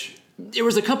Witch. There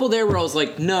was a couple there where I was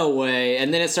like, no way,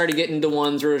 and then it started getting to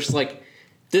ones where it's just like,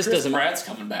 this Chris doesn't. Pratt's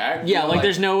coming back. Yeah, like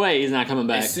there's no way he's not coming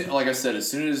back. Like I said, as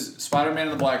soon as Spider-Man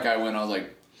and the Black Guy went, I was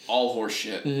like, all horse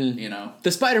shit. Mm-hmm. You know.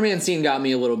 The Spider-Man scene got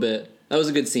me a little bit. That was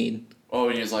a good scene. Oh,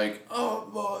 and he was like, oh,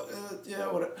 well, yeah,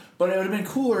 whatever. But it would have been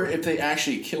cooler if they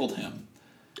actually killed him.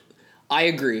 I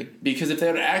agree. Because if they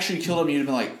would have actually killed him, you'd have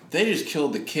been like, they just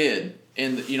killed the kid.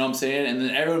 And you know what I'm saying? And then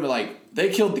everyone would be like, they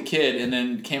killed the kid and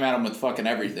then came at him with fucking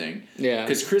everything. Yeah.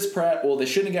 Because Chris Pratt, well, they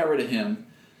shouldn't have got rid of him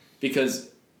because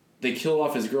they killed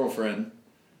off his girlfriend.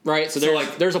 Right, so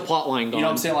there's a plot line going. You know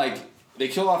what I'm saying? Like, they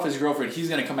kill off his girlfriend, he's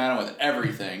going to come at him with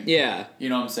everything. Yeah. You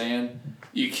know what I'm saying?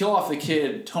 You kill off the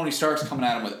kid, Tony Stark's coming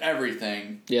at him with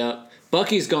everything. Yeah.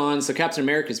 Bucky's gone, so Captain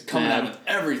America's coming mad. at him with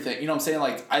everything. You know what I'm saying?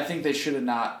 Like, I think they should have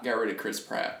not got rid of Chris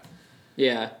Pratt.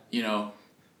 Yeah. You know?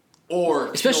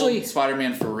 Or especially killed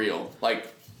Spider-Man for real.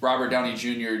 Like, Robert Downey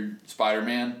Jr.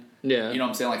 Spider-Man. Yeah. You know what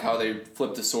I'm saying? Like, how they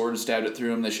flipped the sword and stabbed it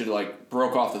through him. They should have, like,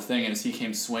 broke off the thing, and as he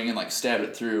came swinging, like, stabbed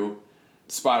it through.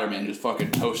 Spider-Man just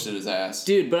fucking toasted his ass.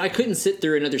 Dude, but I couldn't sit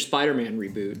through another Spider-Man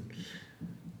reboot.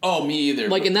 Oh, me either.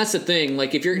 Like, and that's the thing.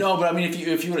 Like, if you're no, but I mean, if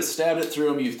you would have stabbed it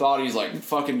through him, you thought he's like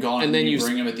fucking gone, and then you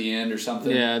bring him at the end or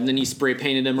something. Yeah, and then you spray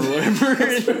painted him or whatever,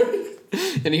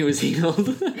 and he was healed.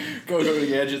 Go to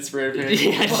Gadget spray paint.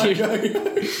 Yeah,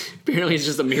 dude. Apparently, he's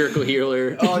just a miracle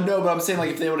healer. Oh no, but I'm saying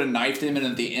like if they would have knifed him and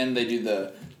at the end they do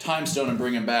the time stone and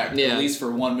bring him back, at least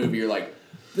for one movie, you're like,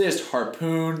 this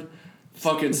harpoon.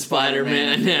 Fucking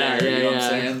Spider-Man. Yeah, you know what I'm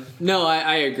saying? No,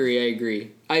 I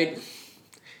agree.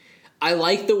 I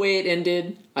like the way it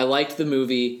ended. I liked the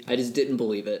movie. I just didn't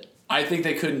believe it. I think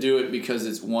they couldn't do it because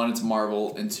it's one, it's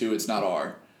Marvel, and two, it's not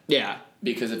R. Yeah.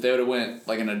 Because if they would have went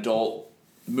like an adult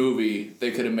movie,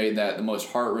 they could have made that the most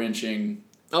heart-wrenching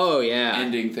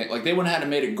ending thing. Like they wouldn't have had to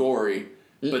made it gory,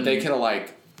 but they could have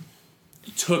like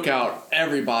took out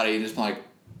everybody and just been like,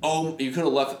 oh, you could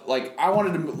have left. Like I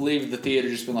wanted to leave the theater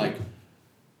just been like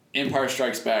Empire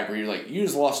Strikes Back, where you're like, you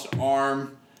just lost an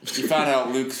arm, you found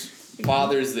out Luke's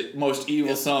father's the most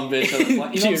evil son of a bitch on the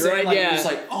planet. You know what I'm saying? Like, you're just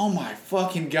like, oh my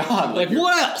fucking god. Like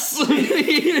what else?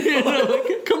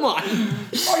 Like, come on.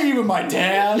 Are you even my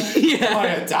dad? Yeah. Am I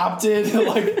adopted?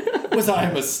 Like, was I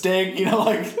a mistake? You know,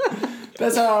 like,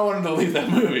 that's how I wanted to leave that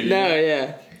movie. No,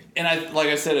 yeah. And like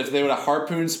I said, if they would have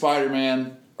harpooned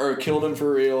Spider-Man or killed him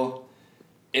for real,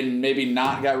 and maybe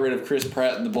not got rid of Chris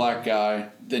Pratt and the Black Guy,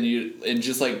 then and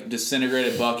just like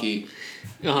disintegrated Bucky.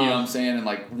 You know what I'm saying? And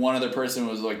like one other person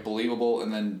was like believable,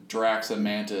 and then Drax and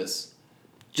Mantis.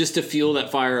 Just to fuel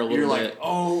that fire a little bit. You're like,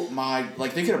 oh my,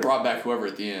 like they could have brought back whoever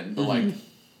at the end, but like,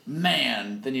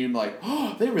 man, then you'd be like,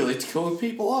 oh, they really killed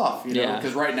people off, you know?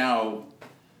 Because right now,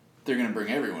 they're gonna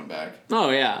bring everyone back. Oh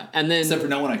yeah, and then except for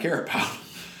no one I care about.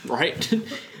 Right?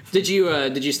 Did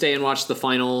you stay and watch the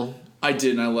final? I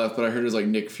did, and I left, but I heard it was like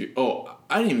Nick Fury. Oh,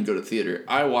 I didn't even go to theater.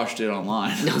 I watched it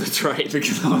online. No, that's right.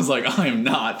 Because I was like, I am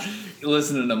not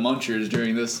listening to Munchers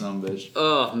during this bitch.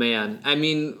 Oh, man. I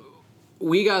mean,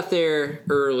 we got there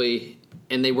early,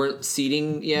 and they weren't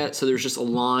seating yet, so there's just a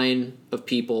line of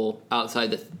people outside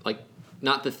the, like,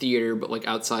 not the theater, but, like,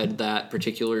 outside that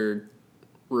particular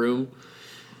room.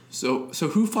 So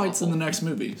who fights in the next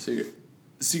movie? So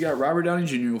you got Robert Downey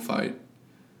Jr. will fight.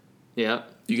 Yeah.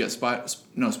 You got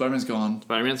Spider-Man's gone.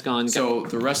 Spider-Man's gone. So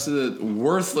the rest of the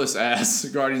worthless ass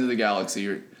Guardians of the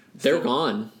Galaxy, they're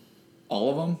gone. All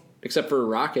of them? Except for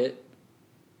Rocket.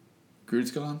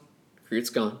 Groot's gone? Groot's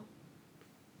gone.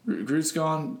 Groot's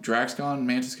gone, Drax gone,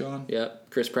 Mantis gone?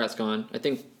 Yep. Chris Pratt's gone. I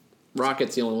think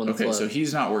Rocket's the only one that's left. Okay, so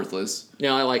he's not worthless.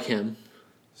 No, I like him.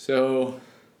 So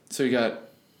you got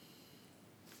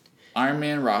Iron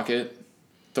Man, Rocket,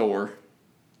 Thor.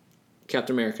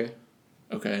 Captain America.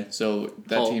 Okay, so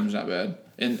that Hulk. team's not bad.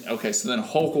 And okay, so then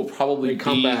Hulk will probably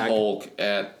come back. Hulk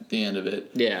at the end of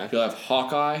it. Yeah. You'll have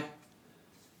Hawkeye.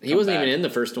 He wasn't even in the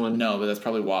first one. No, but that's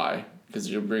probably why. Because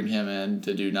you'll bring him in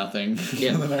to do nothing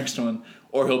Yeah. in the next one.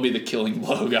 Or he'll be the killing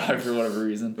blow guy for whatever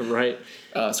reason. Right.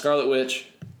 Scarlet Witch.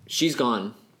 She's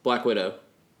gone. Black Widow.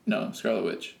 No, Scarlet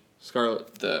Witch.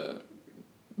 Scarlet. The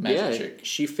magic chick.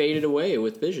 She faded away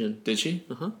with Vision. Did she?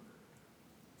 Uh-huh.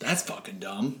 That's fucking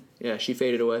dumb. Yeah, she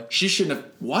faded away. She shouldn't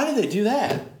have. Why did they do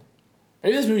that?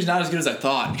 Maybe this movie's not as good as I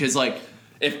thought. Because, like,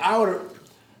 if I would have.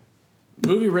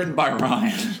 Movie written by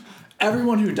Ryan.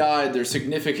 Everyone who died, their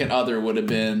significant other would have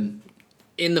been.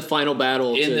 In the final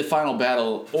battle. In the final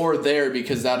battle. Or there,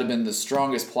 because that would have been the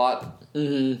strongest plot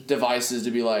devices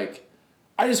to be like,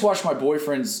 I just watched my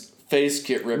boyfriend's face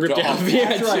get ripped off yeah,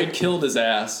 after I had killed his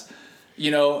ass. You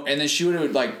know, and then she would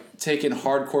have, like, taken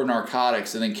hardcore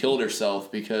narcotics and then killed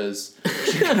herself because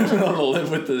she couldn't be able to live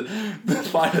with the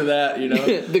fight of that, you know?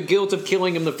 The guilt of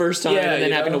killing him the first time Yeah, and then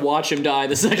you having know? to watch him die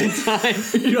the second time.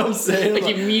 You know what I'm saying? Like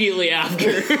immediately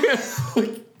after.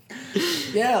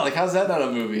 Yeah, like how's that not a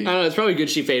movie? I don't know, it's probably good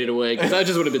she faded away, because that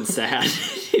just would have been sad,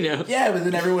 you know? Yeah, but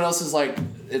then everyone else is like,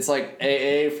 it's like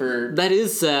AA for... That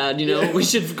is sad, you know? Yeah. We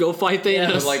should go fight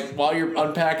Thanos. Yeah, like, while you're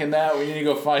unpacking that, we need to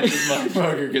go fight this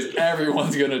motherfucker because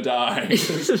everyone's gonna die.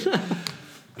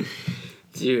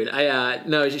 Dude,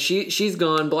 no, she's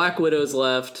gone. Black Widow's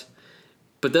left.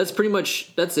 But that's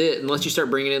it, unless you start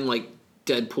bringing in, like,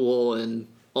 Deadpool and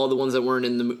all the ones that weren't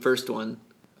in the first one.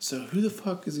 So who the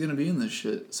fuck is gonna be in this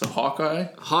shit? So Hawkeye?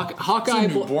 Hawkeye,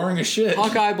 It's boring as shit.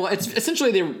 it's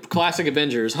essentially the classic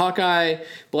Avengers. Hawkeye,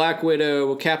 Black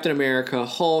Widow, Captain America,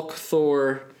 Hulk,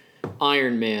 Thor,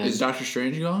 Iron Man. Is Doctor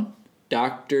Strange gone?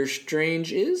 Doctor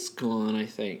Strange is gone, I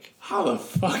think. How the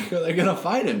fuck are they gonna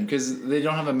fight him? Because they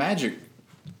don't have a magic.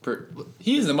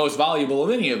 He's the most valuable of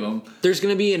any of them. There's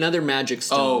going to be another magic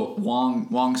stone. Oh,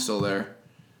 Wong's still there.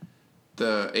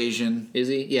 The Asian. Is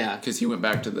he? Yeah. Because he went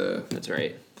back to the That's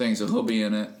right. thing, so he'll be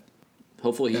in it.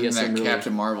 Hopefully he And gets that some really...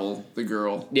 Captain Marvel, the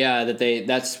girl. Yeah,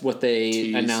 that's what they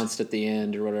Tease. announced at the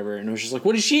end or whatever. And it was just like,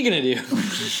 what is she going to do?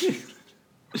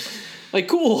 Like,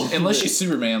 cool. Unless she's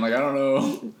Superman, like, I don't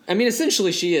know. I mean,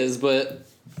 essentially she is, but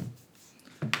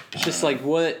it's just like,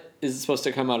 what is supposed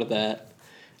to come out of that?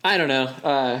 I don't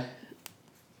know.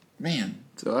 Man,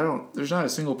 so there's not a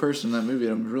single person in that movie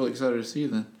that I'm really excited to see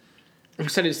then. I'm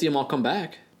excited to see them all come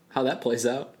back. How that plays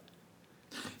out.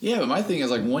 Yeah, but my thing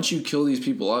is, like, once you kill these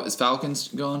people off, is Falcon's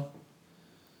gone?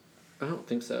 I don't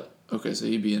think so. Okay, so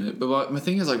he'd be in it. But my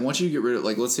thing is, like, once you get rid of,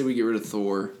 like, let's say we get rid of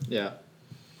Thor, Yeah.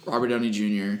 Robert Downey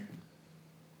Jr.,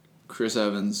 Chris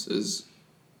Evans is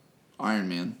Iron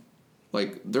Man.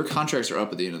 Like, their contracts are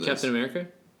up at the end of this. Captain America?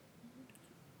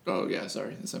 Oh, yeah,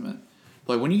 sorry. That's what I meant.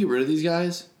 But, like, when you get rid of these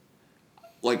guys,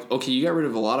 like, okay, you got rid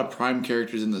of a lot of prime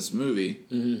characters in this movie,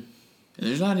 and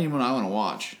there's not anyone I want to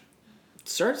watch.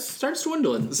 Starts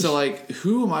dwindling. So, like,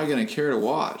 who am I going to care to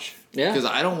watch? Yeah. Because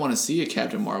I don't want to see a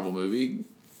Captain Marvel movie.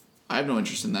 I have no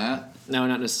interest in that. No,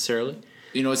 not necessarily.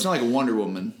 You know, it's not like a Wonder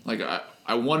Woman. Like,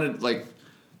 I wanted, like,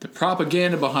 the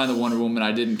propaganda behind the Wonder Woman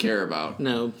I didn't care about.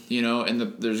 No. You know, and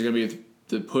there's going to be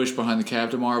the push behind the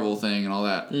Captain Marvel thing and all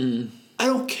that. Mm-hmm. I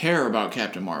don't care about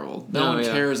Captain Marvel. No one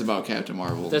cares about Captain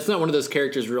Marvel. That's not one of those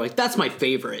characters where you're like, that's my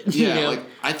favorite. Yeah, You know? like,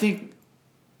 I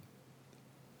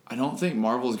don't think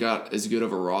Marvel's got as good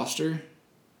of a roster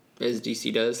As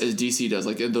DC does. as DC does.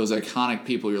 Like, those iconic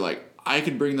people, you're like, I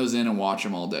could bring those in and watch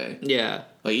them all day. Yeah.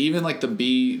 Like, even like the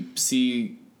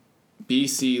BC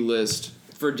list,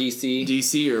 For DC.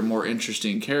 DC are more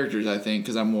interesting characters, I think,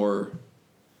 because I'm more...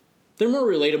 They're more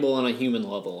relatable on a human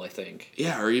level, I think.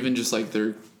 Yeah, or even just, like,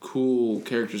 they're cool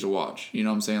characters to watch. You know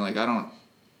what I'm saying? Like, I don't...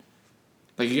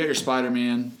 Like, you got your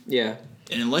Spider-Man, Yeah.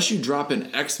 and unless you drop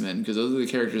in X-Men, because those are the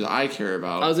characters I care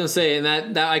about, I was going to say, and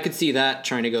that I could see that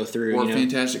trying to go through. or you know?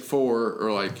 Fantastic Four,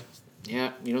 or, like...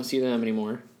 Yeah, you don't see them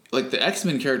anymore. Like, the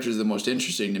X-Men characters are the most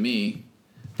interesting to me,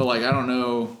 but, like, I don't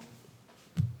know...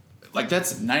 Like,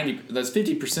 that's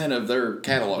 50% of their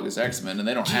catalog is X-Men, and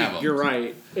they don't have them. You're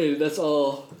right. That's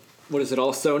all... What is it,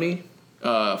 all Sony?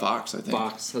 Fox, I think.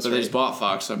 Fox, that's but they right. just bought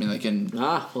Fox, so I mean, they can...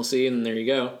 We'll see, and there you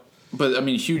go. But, I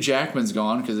mean, Hugh Jackman's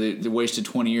gone because they wasted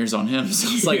 20 years on him, so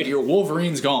it's like, your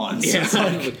Wolverine's gone. So it's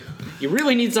like, You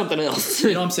really need something else.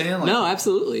 you know what I'm saying? Like, No,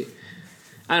 absolutely.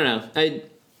 I don't know.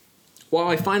 While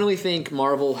I finally think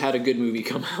Marvel had a good movie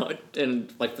come out,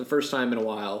 and like the first time in a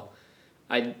while,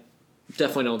 I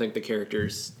definitely don't think the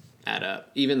characters add up.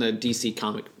 Even the DC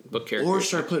comic book characters. Or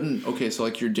start putting... Okay, so,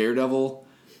 like, your Daredevil...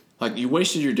 Like, you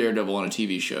wasted your Daredevil on a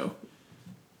TV show.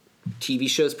 TV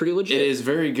show's pretty legit. It is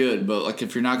very good, but, like,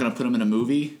 if you're not going to put him in a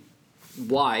movie...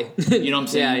 Why? You know what I'm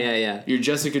saying? Yeah. You're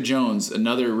Jessica Jones,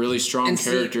 another really strong And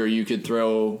see- character you could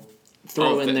throw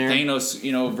In there. Thanos,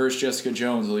 you know, versus Jessica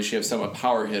Jones, at least you have someone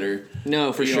power hitter.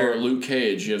 No, for You know, sure. or Luke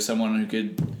Cage, you have someone who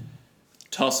could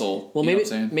tussle. Well, you know what I'm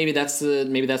saying? maybe that's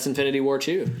Infinity War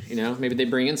too. You know, maybe they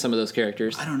bring in some of those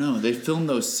characters. I don't know. They filmed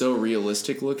those so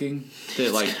realistic looking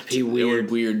that like be it weird. would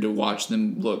be weird to watch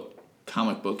them look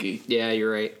comic booky. Yeah,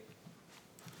 you're right.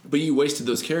 But you wasted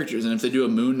those characters, and if they do a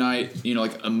Moon Knight, you know,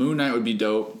 like a Moon Knight would be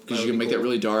dope because That you would can be make that cool.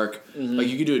 really dark. Like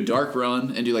you could do a dark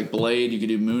run and do like Blade. You could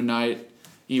do Moon Knight.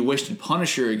 You wasted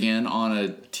Punisher again on a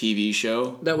TV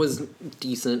show. That was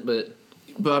decent, but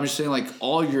But I'm just saying, like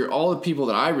all the people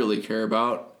that I really care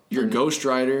about, your Ghost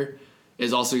Rider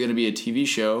is also going to be a TV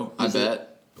show. I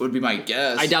bet would be my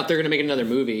guess. I doubt they're gonna make another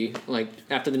movie like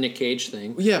after the Nick Cage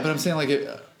thing. Yeah, but I'm saying like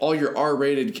all your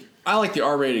R-rated I like the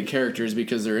R-rated characters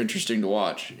because they're interesting to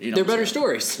watch. You know They're what I'm better saying?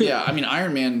 stories. Yeah, I mean,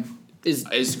 Iron Man Is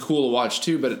is cool to watch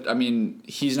too, but I mean,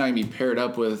 he's not gonna be paired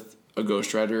up with a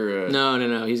Ghost Rider.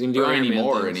 no. He's gonna do or Iron Man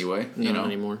anymore things. anyway. No, You know,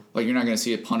 anymore. Like you're not gonna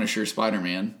see a Punisher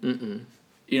Spider-Man.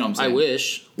 You know what I'm I saying?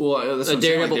 wish Well, that's what a I'm saying,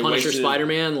 Daredevil they Punisher wasted-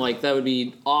 Spider-Man, like that would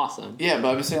be awesome. Yeah,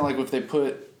 but I'm saying like if they would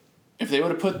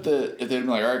have put if they'd been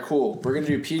like, all right, cool, we're gonna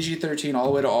do PG-13 all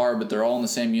the way to R, but they're all in the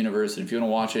same universe, and if you want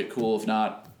to watch it, cool. If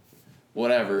not,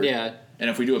 whatever. Yeah. And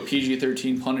if we do a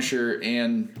PG-13 Punisher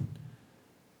and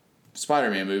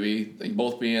Spider-Man movie, they can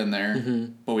both be in there,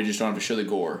 but we just don't have to show the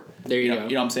gore. There you know, go. You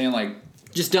know what I'm saying? Like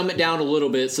Just dumb it down a little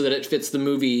bit so that it fits the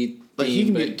movie. he theme,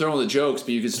 can but- be throwing the jokes,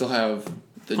 but you can still have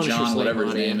the Punisher's John, whatever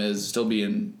his lame name on it. is, still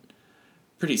being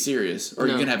pretty serious. Or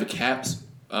No. you can have a Caps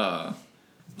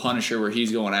Punisher where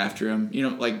he's going after him. You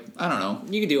know, like, I don't know.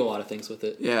 You can do a lot of things with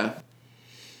it. Yeah.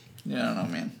 Yeah, I don't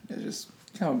know, man. It's just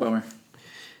kind of a bummer.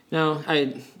 No,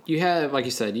 you have, like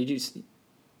you said, you just,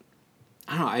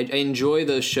 I don't know, I enjoy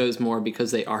those shows more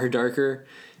because they are darker,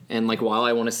 and like while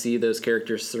I want to see those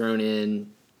characters thrown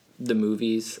in the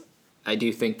movies, I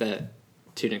do think that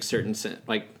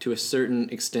to a certain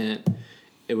extent,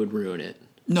 it would ruin it.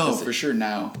 No, for sure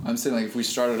now. I'm saying, like, if we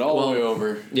started all the way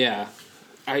over. Yeah,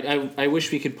 I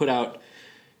wish we could put out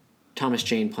Thomas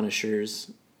Jane Punishers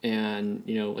and,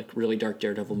 you know, like really dark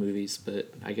Daredevil movies,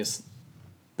 but I guess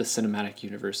the cinematic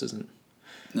universe isn't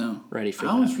ready for I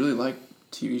that. almost really like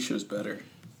TV shows better.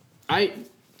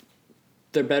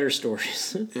 They're better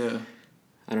stories. Yeah.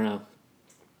 I don't know.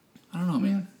 I don't know,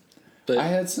 man. But I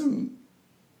had some,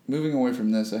 moving away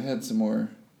from this, I had some more,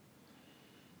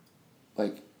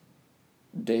 like,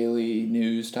 daily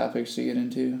news topics to get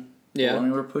into. Yeah. Well, I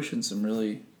mean, we're pushing some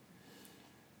really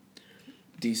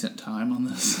decent time on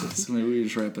this, so maybe we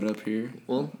just wrap it up here.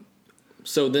 well,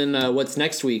 so then what's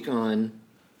next week on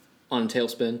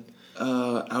Tailspin?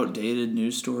 Outdated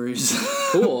news stories.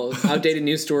 Cool. Outdated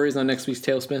news stories on next week's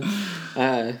Tailspin.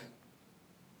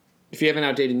 If you have an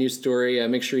outdated news story,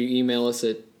 make sure you email us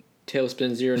at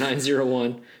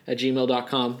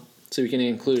tailspin0901@gmail.com so we can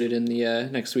include it in the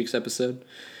next week's episode.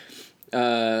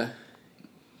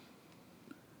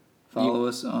 Follow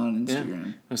us on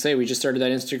Instagram. I'll say we just started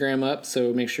that Instagram up,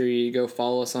 so make sure you go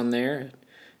follow us on there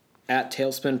at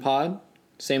Tailspin Pod.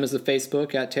 Same as the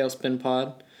Facebook at Tailspin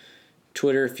Pod.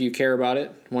 Twitter, if you care about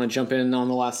it. Want to jump in on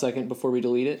the last second before we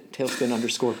delete it?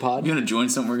 Tailspin_pod. You gonna join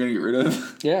something we're gonna get rid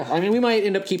of? Yeah, I mean, we might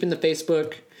end up keeping the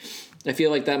Facebook. I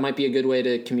feel like that might be a good way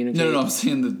to communicate. No, I'm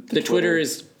saying the Twitter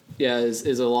is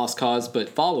a lost cause, but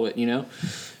follow it. You know,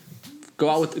 go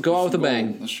out with a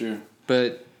bang. That's true.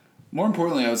 But More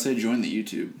importantly, I would say join the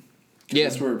YouTube. yeah,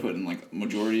 That's where we're putting like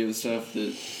majority of the stuff.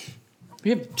 That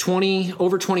we have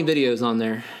over 20 videos on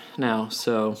there now,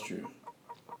 so that's true.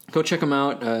 go check them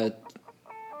out.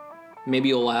 Maybe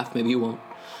you'll laugh, maybe you won't.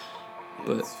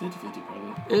 But It's 50-50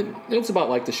 probably. it's about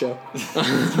like the show.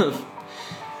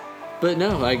 But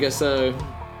no, I guess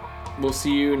we'll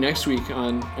see you next week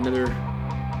on another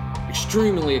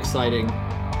extremely exciting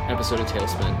episode of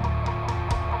Tailspin.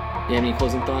 You have any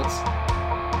closing thoughts?